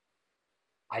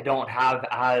 I don't have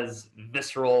as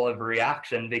visceral of a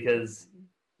reaction, because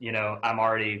I'm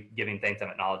already giving thanks. I'm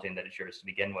acknowledging that it's yours to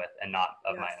begin with and not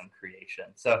of my own creation.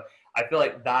 So I feel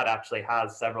like that actually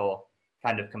has several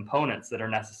kind of components that are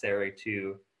necessary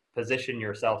to position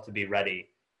yourself to be ready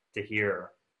to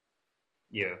hear,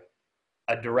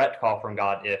 a direct call from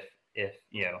God if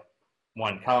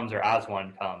one comes or as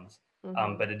one comes,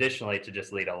 but additionally to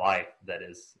just lead a life that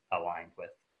is aligned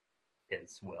with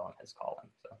His will and His calling.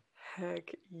 So,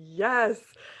 heck yes.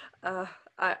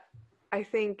 I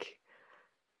think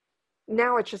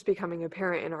now it's just becoming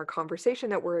apparent in our conversation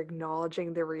that we're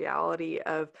acknowledging the reality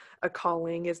of a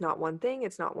calling is not one thing,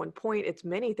 it's not one point, it's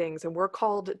many things, and we're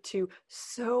called to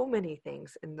so many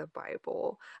things in the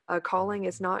Bible. A calling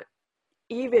is not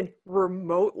even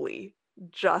remotely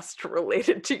just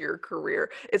related to your career.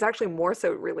 It's actually more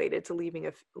so related to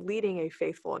leading a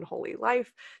faithful and holy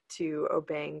life, to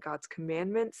obeying God's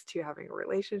commandments, to having a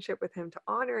relationship with Him, to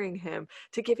honoring Him,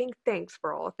 to giving thanks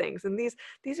for all things. And these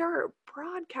are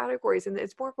broad categories, and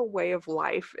it's more of a way of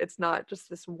life. It's not just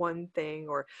this one thing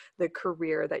or the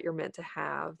career that you're meant to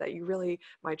have that you really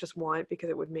might just want because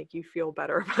it would make you feel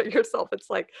better about yourself. It's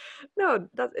like, no,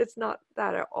 it's not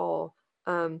that at all.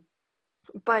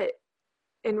 But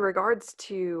in regards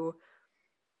to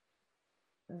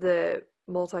the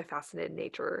multifaceted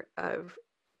nature of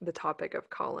the topic of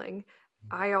calling,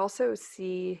 I also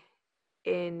see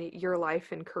in your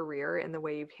life and career and the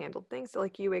way you've handled things,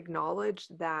 like you acknowledge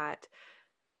that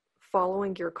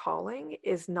following your calling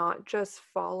is not just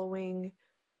following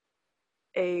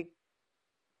a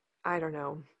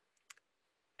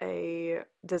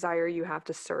desire you have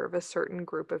to serve a certain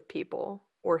group of people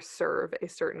or serve a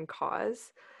certain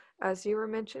cause, as you were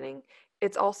mentioning.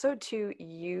 It's also to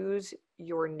use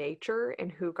your nature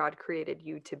and who God created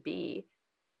you to be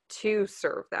to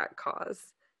serve that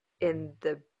cause in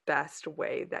the best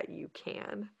way that you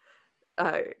can.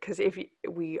 Because if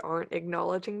we aren't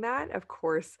acknowledging that, of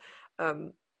course,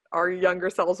 our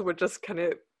younger selves would just kind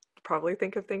of probably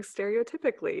think of things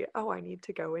stereotypically. Oh, I need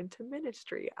to go into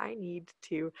ministry. I need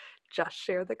to just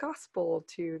share the gospel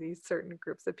to these certain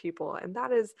groups of people. And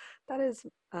that is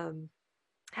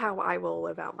how I will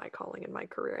live out my calling in my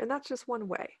career. And that's just one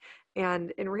way.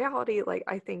 And in reality, like,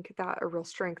 I think that a real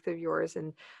strength of yours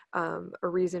and a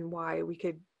reason why we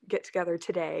could get together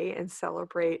today and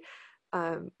celebrate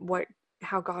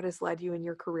how God has led you in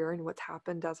your career and what's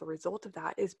happened as a result of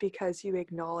that is because you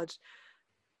acknowledged,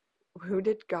 who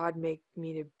did God make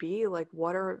me to be? Like,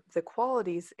 what are the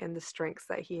qualities and the strengths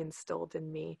that He instilled in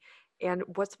me? And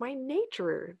what's my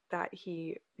nature that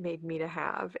He made me to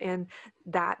have? And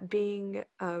that being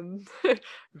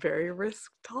very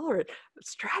risk tolerant,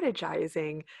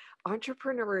 strategizing,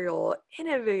 entrepreneurial,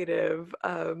 innovative,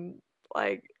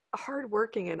 like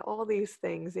hardworking, and all these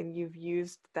things. And you've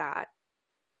used that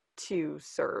to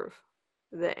serve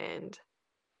the end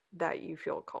that you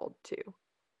feel called to.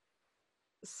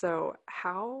 So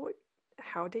how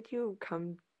did you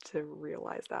come to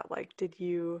realize that? Like, did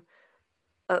you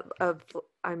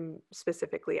I'm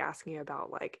specifically asking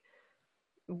about, like,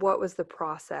 what was the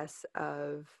process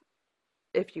of,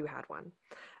 if you had one,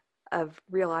 of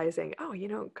realizing, oh,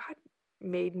 God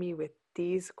made me with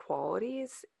these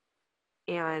qualities,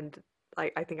 and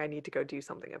like, I think I need to go do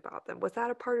something about them. Was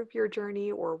that a part of your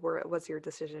journey, or was your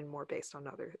decision more based on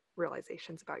other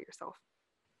realizations about yourself?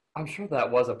 I'm sure that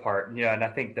was a part, and I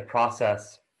think the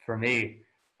process for me,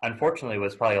 unfortunately,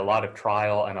 was probably a lot of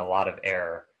trial and a lot of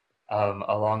error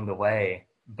along the way.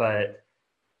 But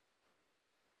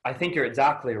I think you're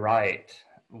exactly right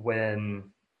when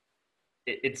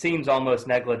it seems almost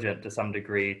negligent to some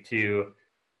degree to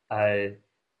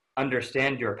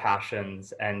understand your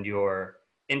passions and your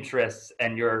interests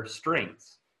and your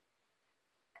strengths,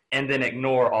 and then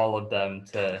ignore all of them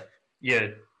to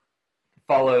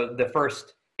follow the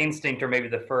first instinct, or maybe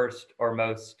the first or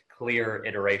most clear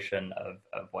iteration of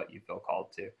what you feel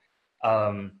called to.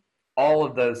 All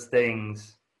of those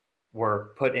things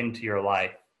were put into your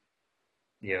life,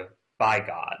 by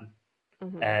God.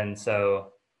 Mm-hmm. And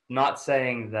so, not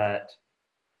saying that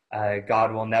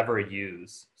God will never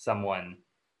use someone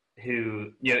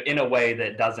who, in a way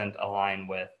that doesn't align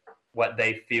with what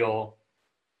they feel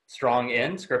strong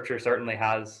in. Scripture certainly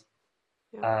has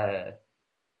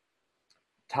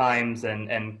times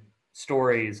and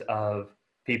stories of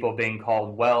people being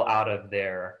called well out of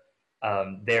their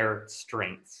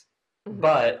strengths. Mm-hmm.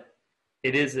 But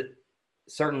it is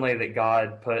certainly that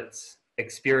God puts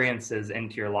experiences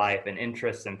into your life and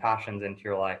interests and passions into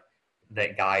your life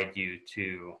that guide you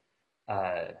to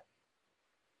the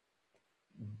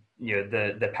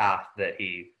path that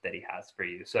he has for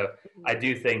you. So I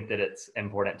do think that it's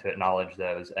important to acknowledge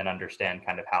those and understand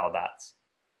kind of how that's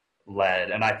led.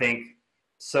 And I think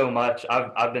so much,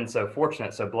 I've been so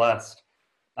fortunate, so blessed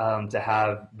to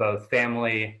have both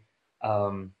family,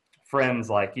 friends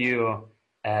like you,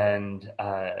 and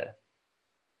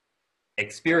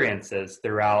experiences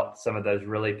throughout some of those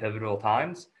really pivotal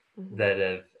times that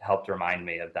have helped remind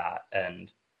me of that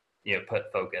and,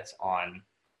 put focus on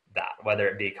that, whether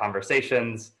it be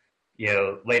conversations,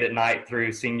 late at night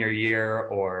through senior year,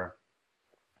 or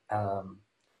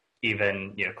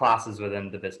even, classes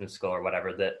within the business school or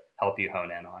whatever that help you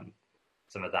hone in on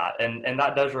some of that. And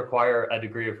that does require a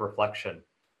degree of reflection,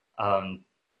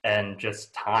 and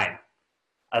just time.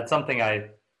 That's something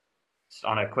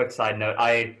on a quick side note,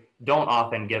 I don't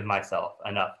often give myself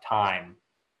enough time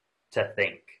to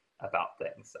think about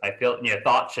things. I feel,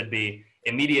 thoughts should be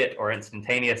immediate or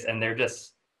instantaneous, and they're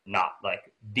just not.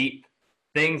 Like, deep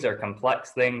things or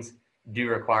complex things do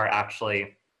require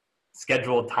actually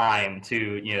scheduled time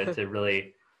to, to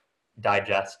really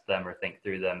digest them or think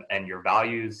through them. And your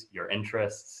values, your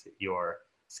interests, your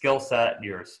skill set,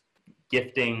 your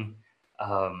gifting,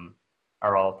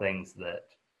 are all things that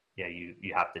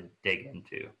you have to dig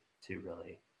into to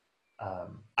really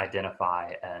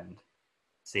identify and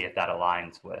see if that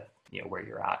aligns with where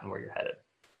you're at and where you're headed.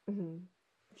 Mm-hmm.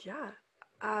 Yeah.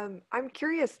 I'm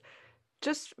curious,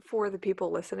 just for the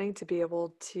people listening to be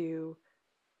able to,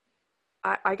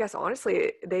 I guess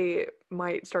honestly, they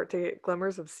might start to get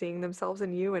glimmers of seeing themselves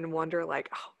in you and wonder like,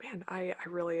 oh man, I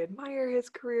really admire his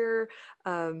career.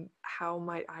 How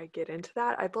might I get into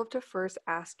that? I'd love to first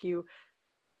ask you,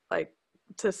 like,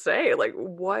 to say, like,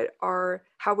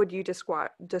 how would you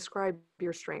describe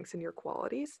your strengths and your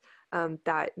qualities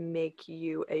that make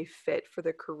you a fit for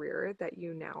the career that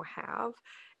you now have?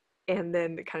 And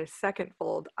then kind of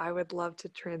secondfold, I would love to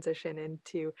transition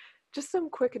into just some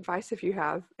quick advice, if you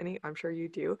have any, I'm sure you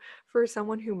do, for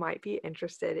someone who might be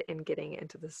interested in getting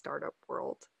into the startup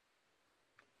world.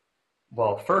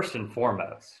 Well, first and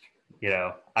foremost,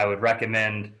 I would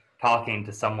recommend talking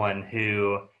to someone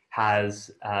who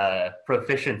has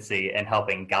proficiency in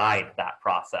helping guide that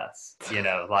process,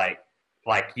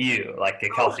 like you, like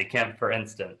Kelsey Kemp, for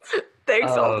instance.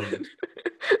 Thanks, Alden.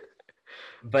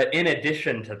 But in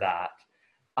addition to that,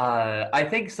 I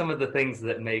think some of the things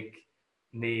that make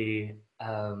me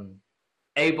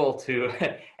able to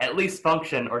at least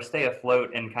function or stay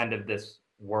afloat in kind of this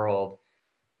world,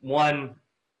 one,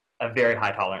 a very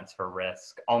high tolerance for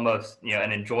risk, almost,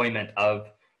 an enjoyment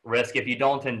of risk. If you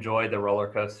don't enjoy the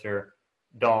roller coaster,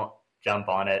 don't jump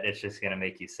on it. It's just going to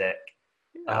make you sick.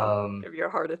 Give you a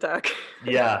heart attack.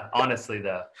 Yeah, honestly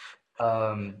though,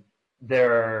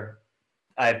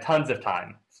 I have tons of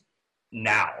time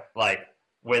now, like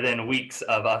within weeks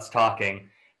of us talking,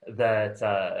 that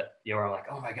I'm like,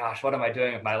 oh my gosh, what am I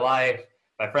doing with my life?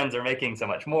 My friends are making so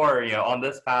much more, on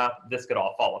this path. This could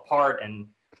all fall apart, and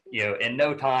in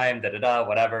no time,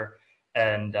 whatever.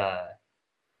 And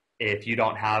if you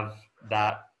don't have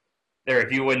that, or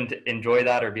if you wouldn't enjoy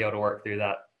that or be able to work through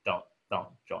that, don't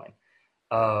join.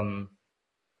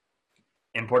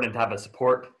 Important to have a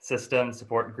support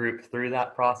group through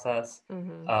that process.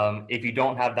 Mm-hmm. If you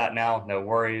don't have that now, no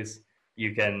worries.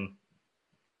 You can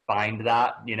find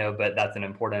that, but that's an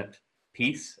important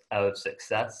piece of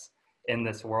success in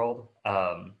this world.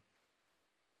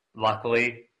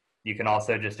 Luckily, you can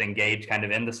also just engage kind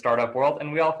of in the startup world,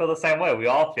 and we all feel the same way. We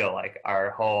all feel like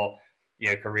our whole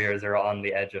careers are on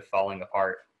the edge of falling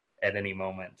apart at any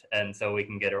moment, and so we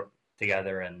can get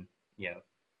together and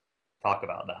talk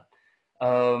about that.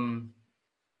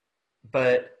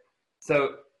 But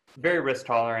so very risk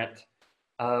tolerant.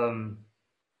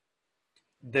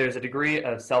 There's a degree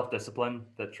of self-discipline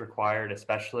that's required,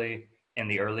 especially in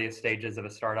the earliest stages of a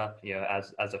startup.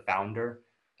 As a founder,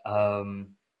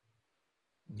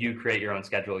 you create your own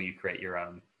schedule, you create your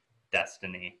own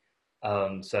destiny.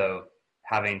 So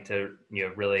having to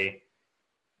really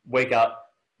wake up,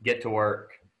 get to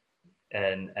work,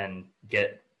 and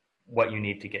get what you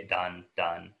need to get done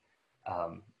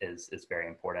is very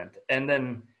important. And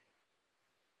then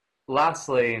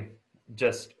lastly,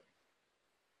 just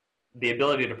the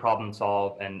ability to problem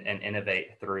solve and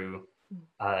innovate through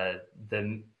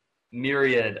the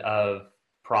myriad of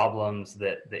problems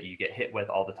that you get hit with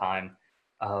all the time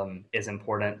is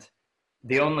important.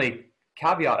 The only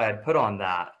caveat I'd put on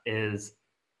that is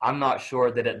I'm not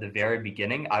sure that at the very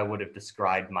beginning I would have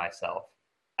described myself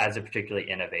as a particularly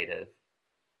innovative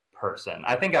person.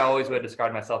 I think I always would have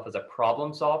described myself as a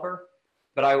problem solver,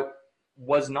 but I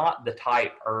was not the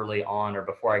type early on or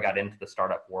before I got into the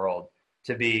startup world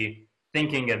to be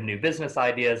thinking of new business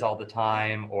ideas all the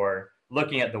time or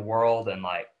looking at the world and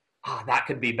like, that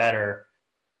could be better.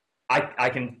 I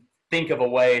can think of a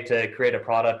way to create a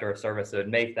product or a service that would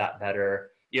make that better.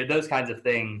 Those kinds of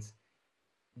things.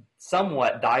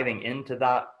 Somewhat diving into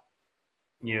that,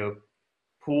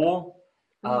 pool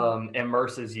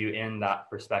immerses you in that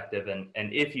perspective. And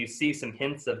if you see some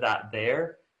hints of that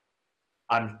there,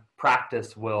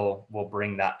 practice will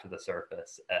bring that to the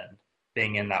surface, and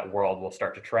being in that world will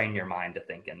start to train your mind to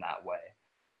think in that way.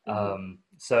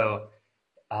 So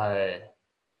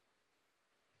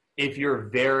if you're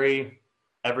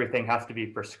everything has to be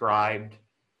prescribed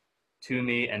to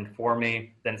me and for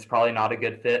me, then it's probably not a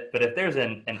good fit. But if there's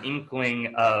an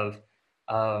inkling of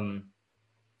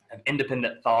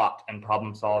independent thought and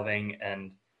problem solving,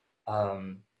 and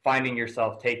finding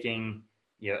yourself taking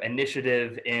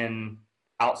initiative in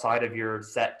outside of your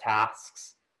set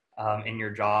tasks in your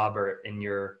job or in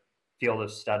your field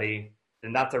of study,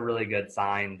 then that's a really good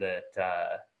sign that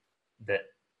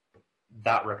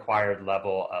that required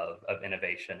level of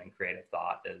innovation and creative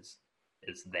thought is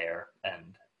there,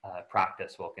 and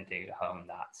practice will continue to hone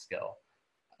that skill.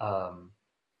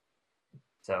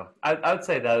 So I would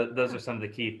say that those are some of the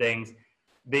key things.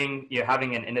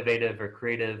 Having an innovative or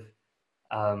creative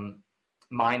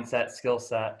mindset, skill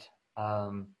set,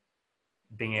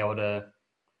 being able to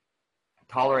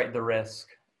tolerate the risk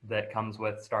that comes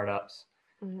with startups,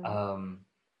 and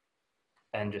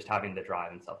just having the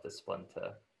drive and self-discipline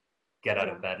to get out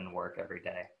of bed and work every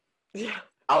day. Yeah.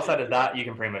 Outside of that, you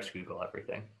can pretty much Google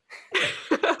everything.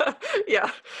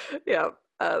 Yeah.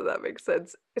 That makes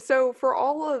sense. So for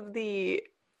all of the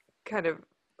kind of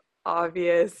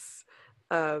obvious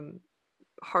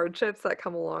hardships that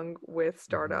come along with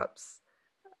startups,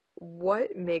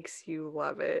 what makes you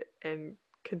love it and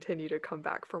continue to come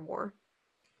back for more?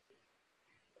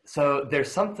 So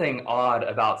there's something odd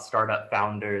about startup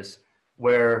founders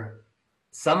where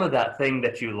some of that thing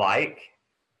that you like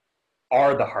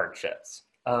are the hardships.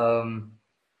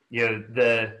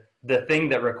 The thing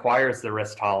that requires the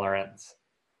risk tolerance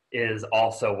is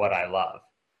also what I love.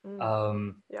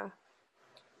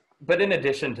 But in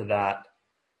addition to that,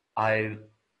 I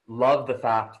love the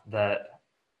fact that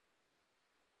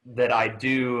I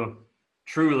do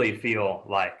truly feel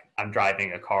like I'm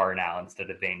driving a car now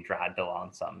instead of being dragged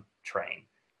along some train.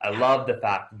 I love the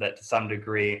fact that to some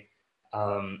degree,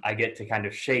 I get to kind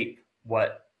of shape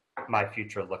what my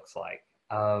future looks like.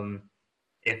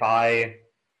 If I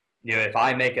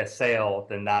make a sale,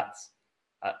 then that's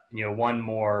one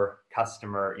more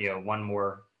customer, one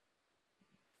more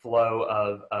flow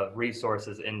of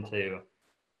resources into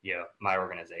my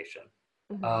organization,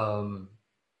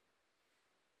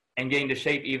 and getting to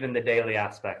shape even the daily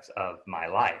aspects of my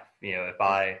life. If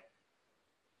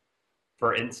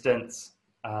for instance,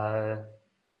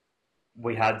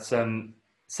 we had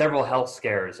several health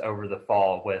scares over the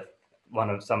fall with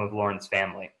some of Lauren's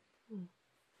family.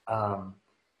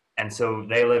 And so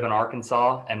they live in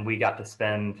Arkansas, and we got to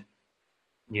spend,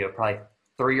 probably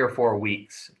 3 or 4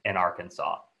 weeks in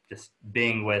Arkansas, just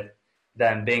being with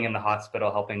them, being in the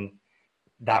hospital, helping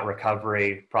that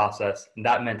recovery process. And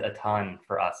that meant a ton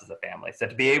for us as a family. So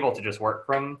to be able to just work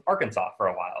from Arkansas for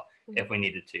a while if we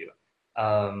needed to,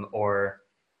 or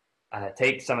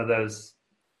take some of those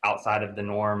outside of the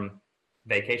norm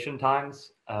vacation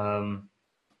times,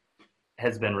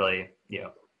 has been really,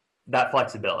 that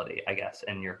flexibility, I guess,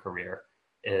 in your career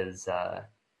is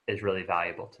really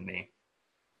valuable to me.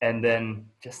 And then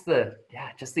just the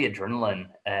adrenaline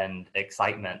and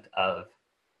excitement of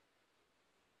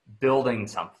building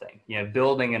something,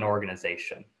 building an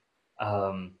organization.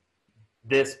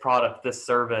 This product, this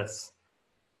service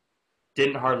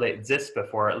didn't hardly exist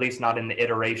before, at least not in the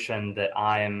iteration that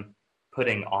I'm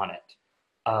putting on it.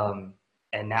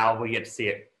 And now we get to see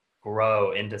it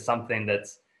grow into something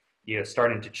that's,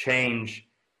 starting to change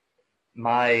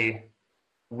my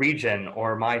region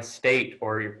or my state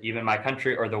or even my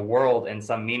country or the world in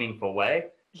some meaningful way.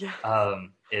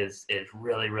 Is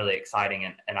really, really exciting.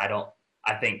 And I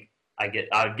think I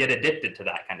would get addicted to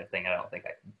that kind of thing. I don't think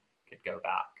I could go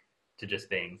back to just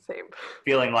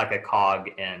feeling like a cog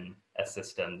in a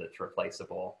system that's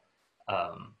replaceable.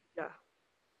 And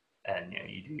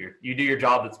you do your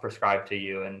job that's prescribed to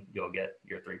you, and you'll get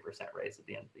your 3% raise at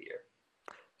the end of the year.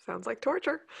 Sounds like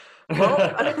torture.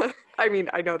 Well, I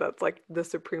mean, I know that's like the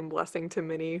supreme blessing to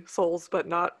many souls, but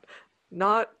not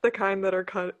the kind that are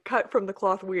cut from the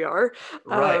cloth we are.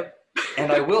 Right.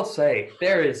 And I will say,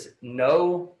 I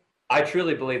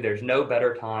truly believe there's no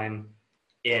better time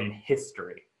in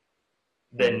history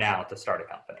than now to start a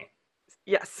company.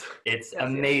 Yes. It's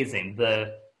amazing.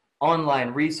 The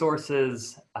online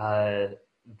resources that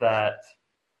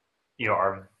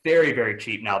are very, very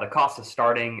cheap now. The cost of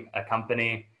starting a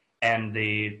company and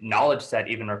the knowledge set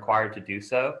even required to do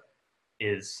so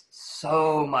is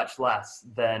so much less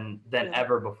than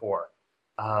ever before.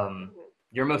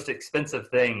 Your most expensive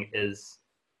thing is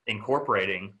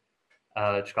incorporating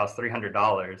which costs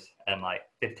 $300 and like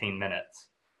 15 minutes.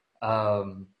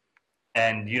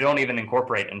 And you don't even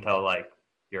incorporate until like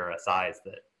you're a size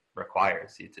that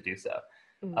requires you to do so.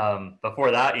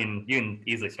 Before that, you can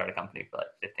easily start a company for like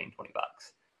 15, 20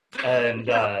 bucks. And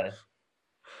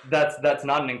that's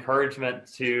not an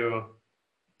encouragement to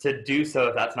do so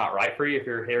if that's not right for you. If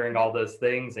you're hearing all those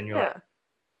things and you're like,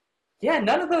 yeah,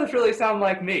 none of those really sound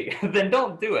like me, then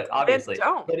don't do it, obviously.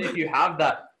 But if you have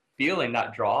that feeling,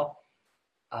 that draw,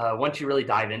 once you really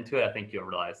dive into it, I think you'll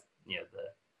realize,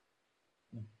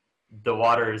 the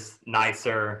water's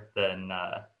nicer than,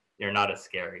 you're not as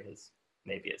scary as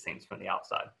maybe it seems from the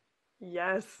outside.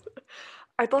 Yes.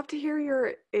 I'd love to hear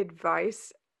your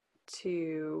advice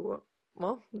to,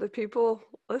 well, the people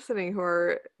listening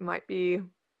who might be,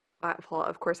 well,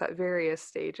 of course, at various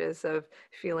stages of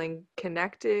feeling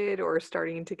connected or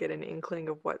starting to get an inkling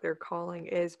of what their calling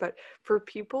is. But for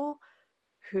people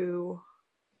who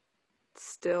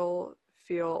still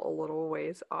feel a little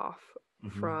ways off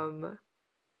from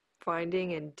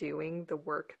finding and doing the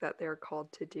work that they're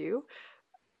called to do,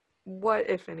 what,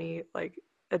 if any, like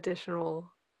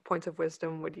additional points of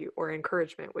wisdom or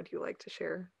encouragement would you like to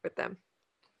share with them?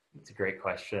 It's a great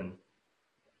question.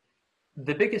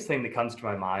 The biggest thing that comes to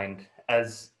my mind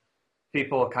as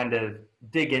people kind of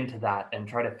dig into that and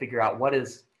try to figure out what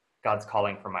is God's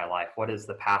calling for my life, what is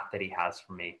the path that he has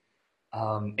for me,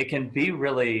 it can be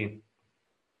really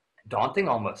daunting,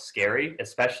 almost scary,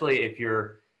 especially if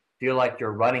feel like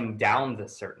you're running down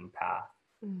this certain path,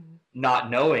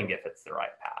 not knowing if it's the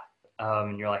right path.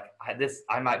 And you're like,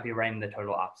 I might be running the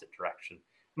total opposite direction.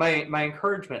 My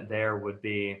encouragement there would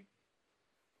be,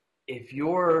 if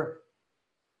you're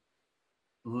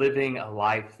living a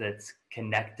life that's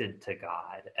connected to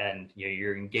God and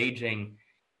you're engaging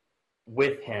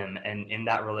with him and in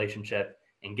that relationship,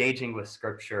 engaging with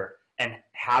scripture and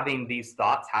having these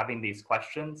thoughts, having these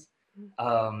questions,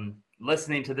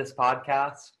 listening to this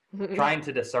podcast, trying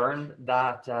to discern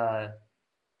that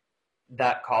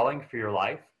calling for your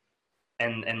life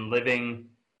and living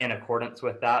in accordance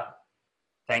with that,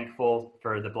 thankful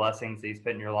for the blessings that he's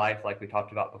put in your life, like we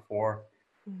talked about before.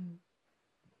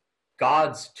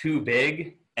 God's too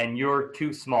big and you're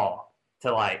too small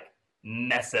to like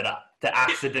mess it up, to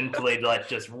accidentally like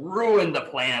just ruin the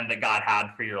plan that God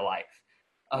had for your life.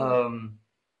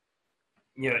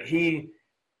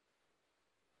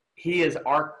 He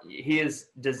is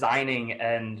designing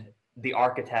and the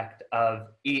architect of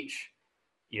each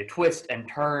twist and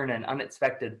turn and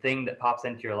unexpected thing that pops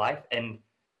into your life, and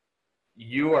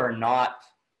you are not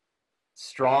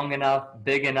strong enough,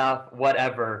 big enough,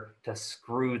 whatever, to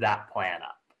screw that plan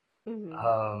up.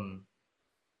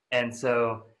 And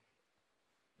so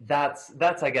that's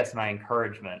I guess my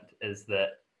encouragement is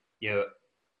that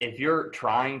if you're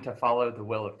trying to follow the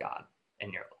will of God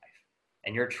in your life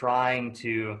and you're trying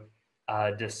to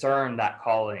discern that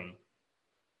calling,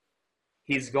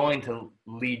 he's going to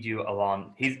lead you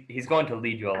along. He's going to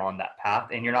lead you along that path,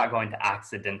 and you're not going to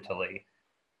accidentally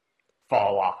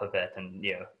fall off of it and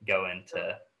go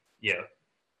into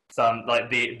some like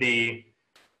the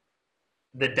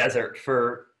desert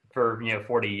for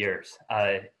 40 years.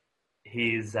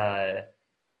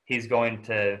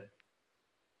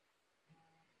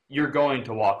 You're going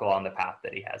to walk along the path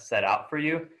that he has set out for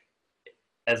you,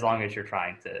 as long as you're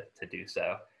trying to do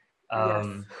so. Yes,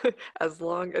 as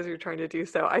long as you're trying to do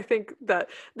so. I think that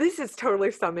this is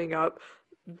totally summing up,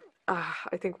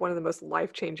 I think, one of the most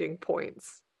life-changing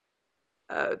points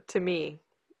to me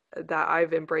that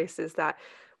I've embraced is that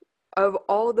of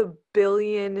all the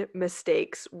billion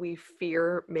mistakes we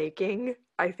fear making,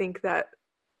 I think that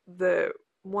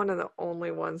one of the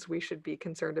only ones we should be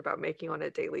concerned about making on a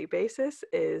daily basis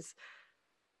is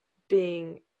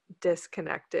being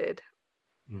disconnected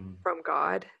from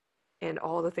God and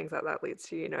all the things that leads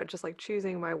to, just like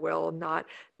choosing my will, not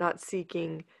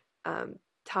seeking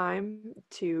time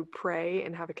to pray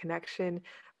and have a connection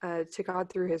to God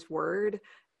through his word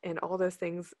and all those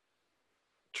things.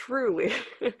 Truly,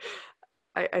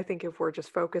 I think if we're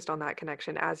just focused on that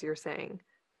connection, as you're saying,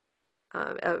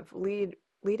 of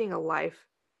leading a life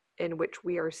in which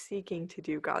we are seeking to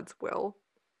do God's will,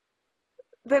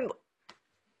 then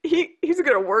he's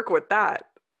going to work with that.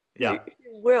 Yeah. He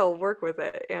will work with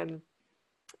it. And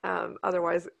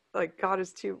otherwise, like, God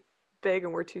is too big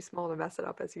and we're too small to mess it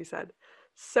up, as you said.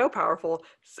 So powerful.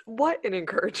 What an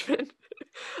encouragement.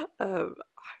 I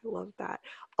love that.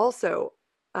 Also,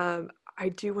 I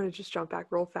do want to just jump back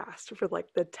real fast for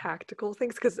like the tactical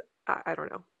things, because I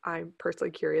don't know, I'm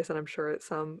personally curious, and I'm sure that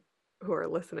some who are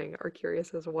listening are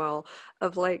curious as well,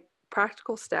 of like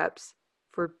practical steps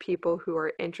for people who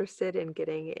are interested in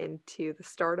getting into the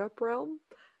startup realm,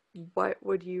 what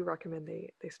would you recommend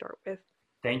they start with?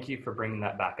 Thank you for bringing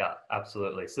that back up.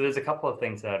 Absolutely. So there's a couple of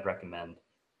things that I'd recommend.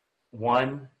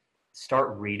 One,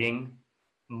 start reading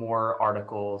more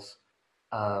articles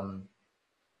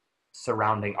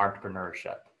surrounding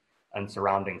entrepreneurship and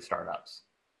surrounding startups.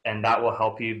 And that will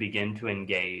help you begin to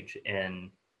engage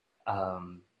in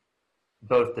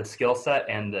both the skill set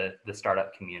and the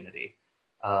startup community.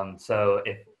 So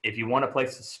if you want a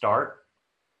place to start,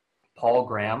 Paul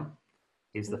Graham,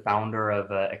 he's the founder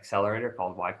of an accelerator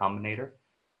called Y Combinator.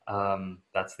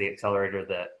 That's the accelerator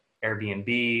that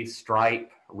Airbnb,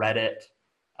 Stripe, Reddit,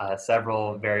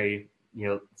 several very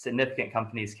significant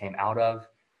companies came out of.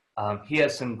 He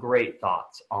has some great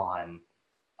thoughts on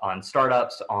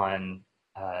startups, on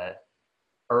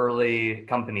early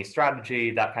company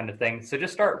strategy, that kind of thing. So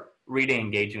just start reading,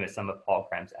 engaging with some of Paul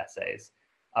Graham's essays.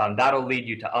 That'll lead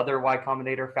you to other Y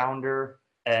Combinator founder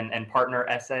and partner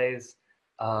essays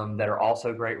that are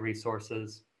also great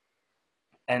resources,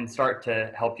 and start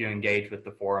to help you engage with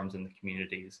the forums and the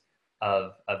communities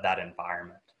of that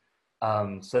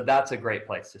environment. So that's a great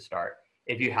place to start.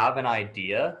 If you have an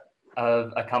idea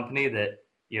of a company that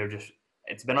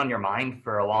it's been on your mind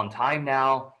for a long time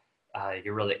now,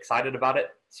 you're really excited about it,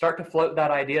 start to float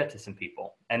that idea to some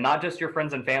people, and not just your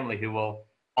friends and family who will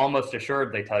almost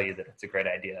assuredly tell you that it's a great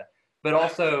idea, but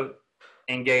also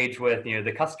engage with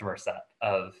the customer set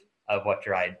of what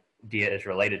your idea is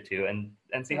related to,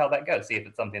 and see how that goes. See if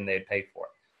it's something they'd pay for.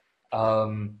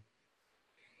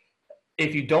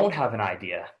 If you don't have an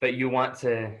idea, but you want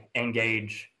to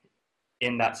engage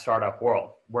in that startup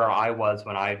world, where I was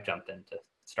when I jumped into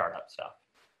startup stuff,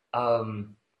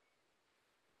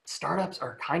 startups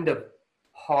are kind of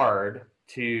hard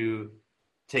to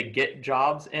get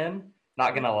jobs in,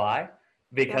 not gonna lie,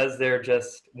 because they're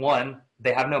just, one,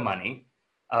 they have no money.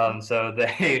 So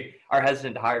they are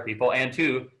hesitant to hire people, and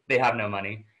two, they have no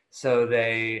money. So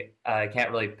they can't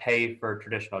really pay for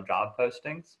traditional job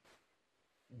postings.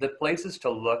 The places to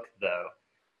look, though,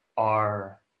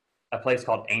 are a place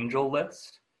called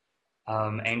AngelList.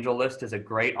 AngelList is a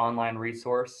great online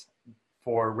resource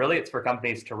it's for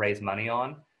companies to raise money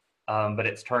on, but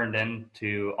it's turned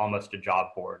into almost a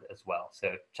job board as well.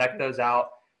 So check those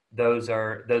out.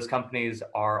 Those companies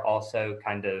are also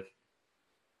kind of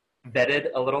vetted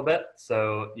a little bit.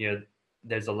 So,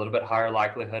 there's a little bit higher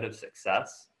likelihood of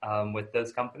success with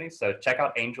those companies. So check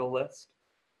out AngelList,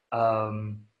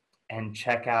 and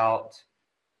check out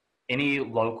any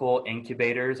local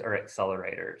incubators or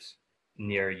accelerators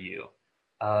near you.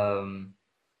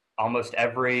 Almost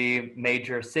every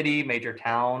major city, major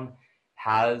town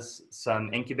has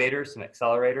some incubators, some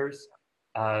accelerators.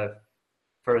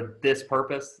 For this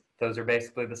purpose, those are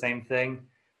basically the same thing.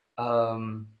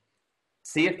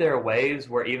 See if there are ways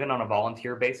where, even on a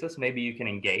volunteer basis, maybe you can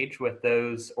engage with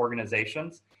those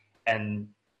organizations, and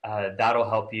that'll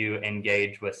help you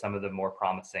engage with some of the more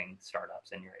promising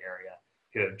startups in your area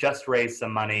who have just raised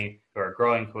some money, who are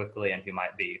growing quickly, and who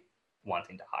might be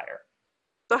wanting to hire.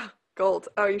 Gold.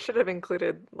 Oh, you should have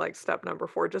included step number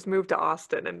 4. Just move to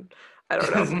Austin, and I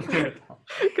don't know,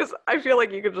 because I feel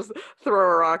like you could just throw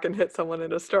a rock and hit someone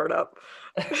in a startup.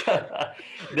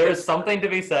 There's something to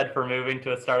be said for moving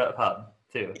to a startup hub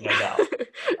too, no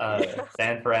doubt.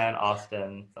 San Fran,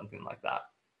 Austin, something like that.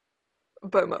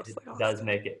 But mostly Austin does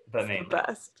make it, but mainly the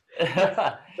best.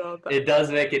 It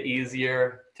does make it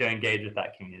easier to engage with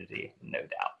that community, no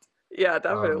doubt. Yeah,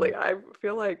 definitely. I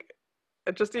feel like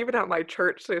just even at my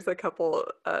church, there's a couple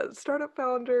startup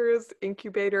founders,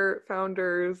 incubator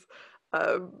founders,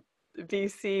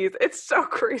 VCs. It's so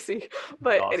crazy.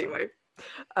 But awesome. Anyway.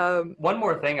 One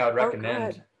more thing I would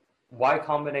recommend. Y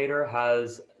Combinator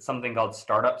has something called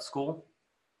Startup School.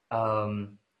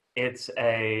 It's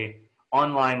a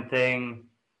online thing.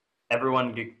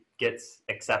 Everyone gets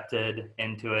accepted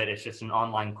into it. It's just an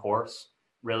online course,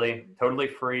 really, totally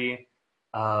free.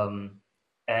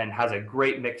 And has a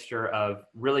great mixture of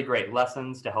really great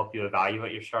lessons to help you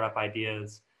evaluate your startup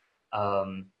ideas,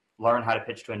 learn how to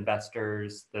pitch to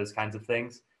investors, those kinds of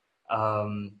things,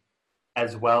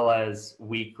 as well as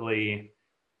weekly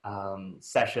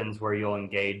sessions where you'll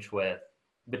engage with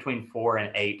between 4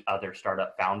 and 8 other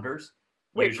startup founders,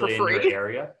 usually in your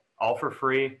area, all for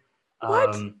free.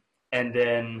 What? And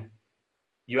then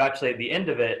you actually, at the end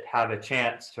of it, have a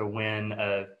chance to win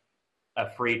a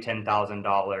free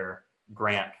 $10,000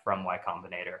 grant from Y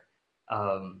Combinator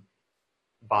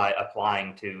by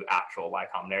applying to actual Y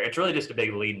Combinator. It's really just a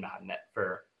big lead magnet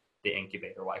for the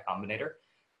incubator Y Combinator.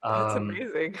 That's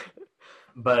amazing.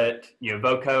 But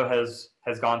Voco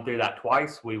has gone through that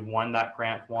twice. We won that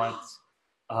grant once.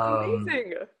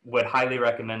 Amazing. Would highly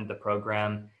recommend the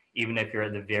program. even if you're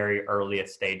at the very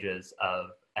earliest stages of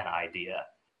an idea.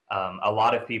 A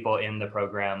lot of people in the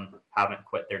program haven't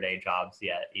quit their day jobs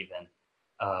yet even,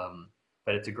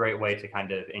 but it's a great way to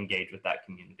kind of engage with that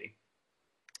community.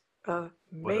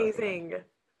 Amazing.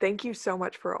 Thank you so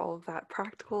much for all of that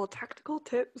practical, tactical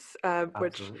tips,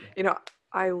 which,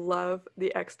 I love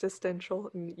the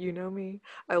existential, you know me,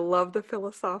 I love the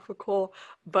philosophical,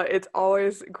 but it's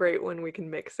always great when we can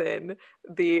mix in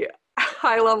the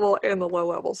high level and the low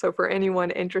level. So for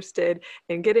anyone interested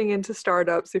in getting into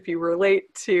startups, if you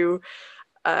relate to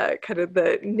kind of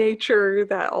the nature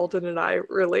that Alden and I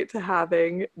relate to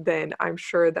having, then I'm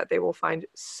sure that they will find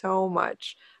so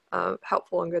much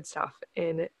helpful and good stuff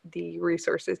in the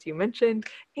resources you mentioned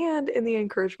and in the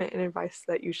encouragement and advice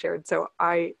that you shared. So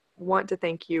I want to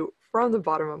thank you from the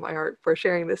bottom of my heart for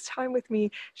sharing this time with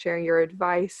me, sharing your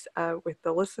advice with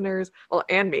the listeners, well,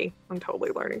 and me. I'm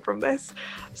totally learning from this.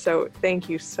 So thank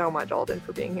you so much, Alden,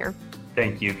 for being here.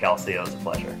 Thank you, Kelsey. It was a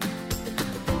pleasure.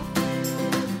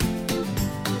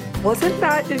 Wasn't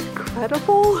that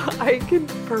incredible? I can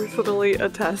personally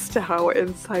attest to how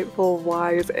insightful,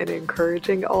 wise, and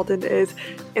encouraging Alden is.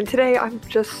 And today I'm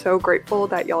just so grateful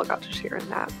that y'all got to share in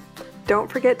that. Don't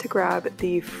forget to grab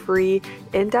the free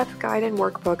in-depth guide and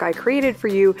workbook I created for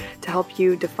you to help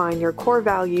you define your core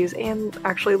values and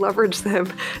actually leverage them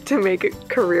to make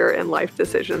career and life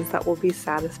decisions that will be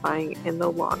satisfying in the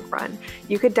long run.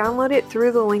 You could download it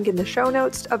through the link in the show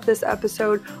notes of this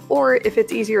episode, or if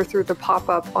it's easier, through the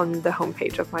pop-up on the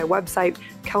homepage of my website,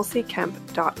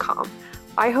 kelseykemp.com.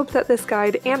 I hope that this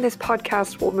guide and this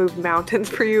podcast will move mountains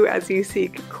for you as you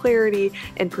seek clarity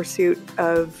in pursuit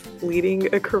of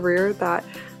leading a career that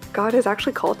God has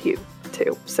actually called you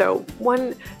to. So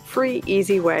one free,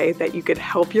 easy way that you could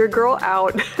help your girl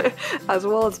out, as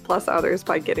well as bless others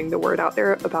by getting the word out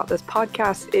there about this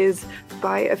podcast, is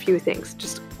by a few things.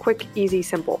 Just quick, easy,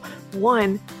 simple.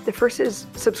 One, the first is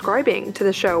subscribing to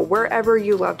the show wherever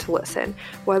you love to listen,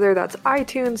 whether that's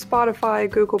iTunes, Spotify,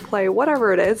 Google Play,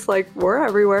 whatever it is, like we're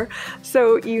everywhere.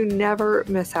 So you never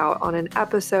miss out on an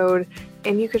episode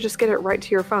and you could just get it right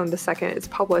to your phone the second it's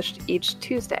published each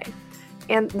Tuesday.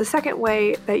 And the second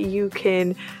way that you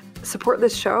can support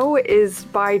this show is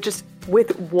by just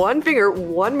with one finger,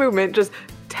 one movement, just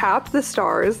tap the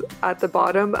stars at the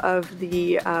bottom of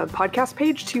the podcast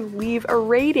page to leave a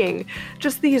rating.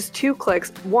 Just these two clicks,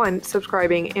 one,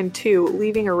 subscribing, and two,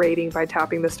 leaving a rating by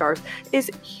tapping the stars,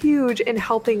 is huge in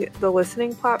helping the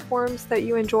listening platforms that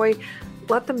you enjoy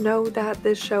let them know that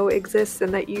this show exists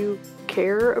and that you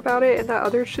care about it and that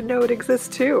others should know it exists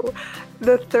too.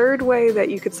 The third way that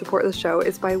you could support the show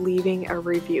is by leaving a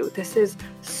review. This is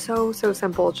so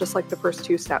simple, just like the first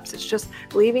two steps. It's just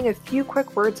leaving a few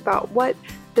quick words about what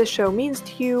this show means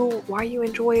to you, why you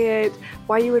enjoy it,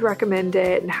 why you would recommend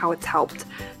it, and how it's helped.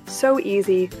 So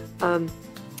easy.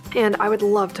 And I would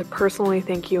love to personally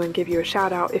thank you and give you a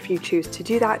shout out if you choose to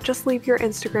do that. Just leave your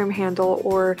Instagram handle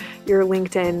or your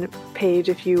LinkedIn page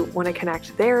if you want to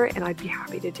connect there, and I'd be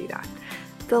happy to do that.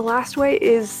 The last way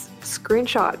is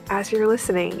screenshot as you're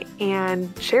listening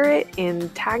and share it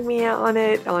and tag me on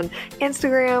it on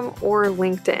Instagram or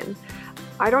LinkedIn.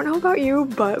 I don't know about you,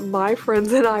 but my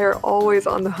friends and I are always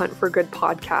on the hunt for good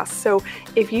podcasts. So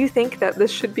if you think that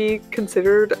this should be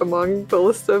considered among the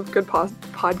list of good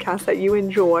podcasts that you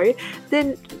enjoy,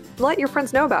 then let your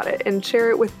friends know about it and share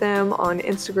it with them on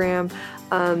Instagram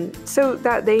so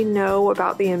that they know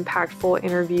about the impactful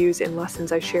interviews and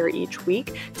lessons I share each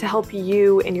week to help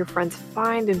you and your friends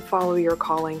find and follow your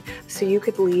calling so you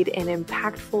could lead an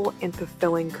impactful and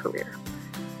fulfilling career.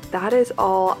 That is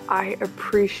all. I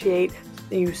appreciate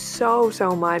you so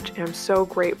much, and I'm so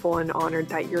grateful and honored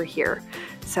that you're here.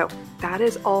 So that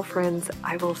is all, friends.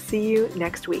 I will see you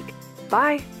next week.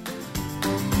 Bye.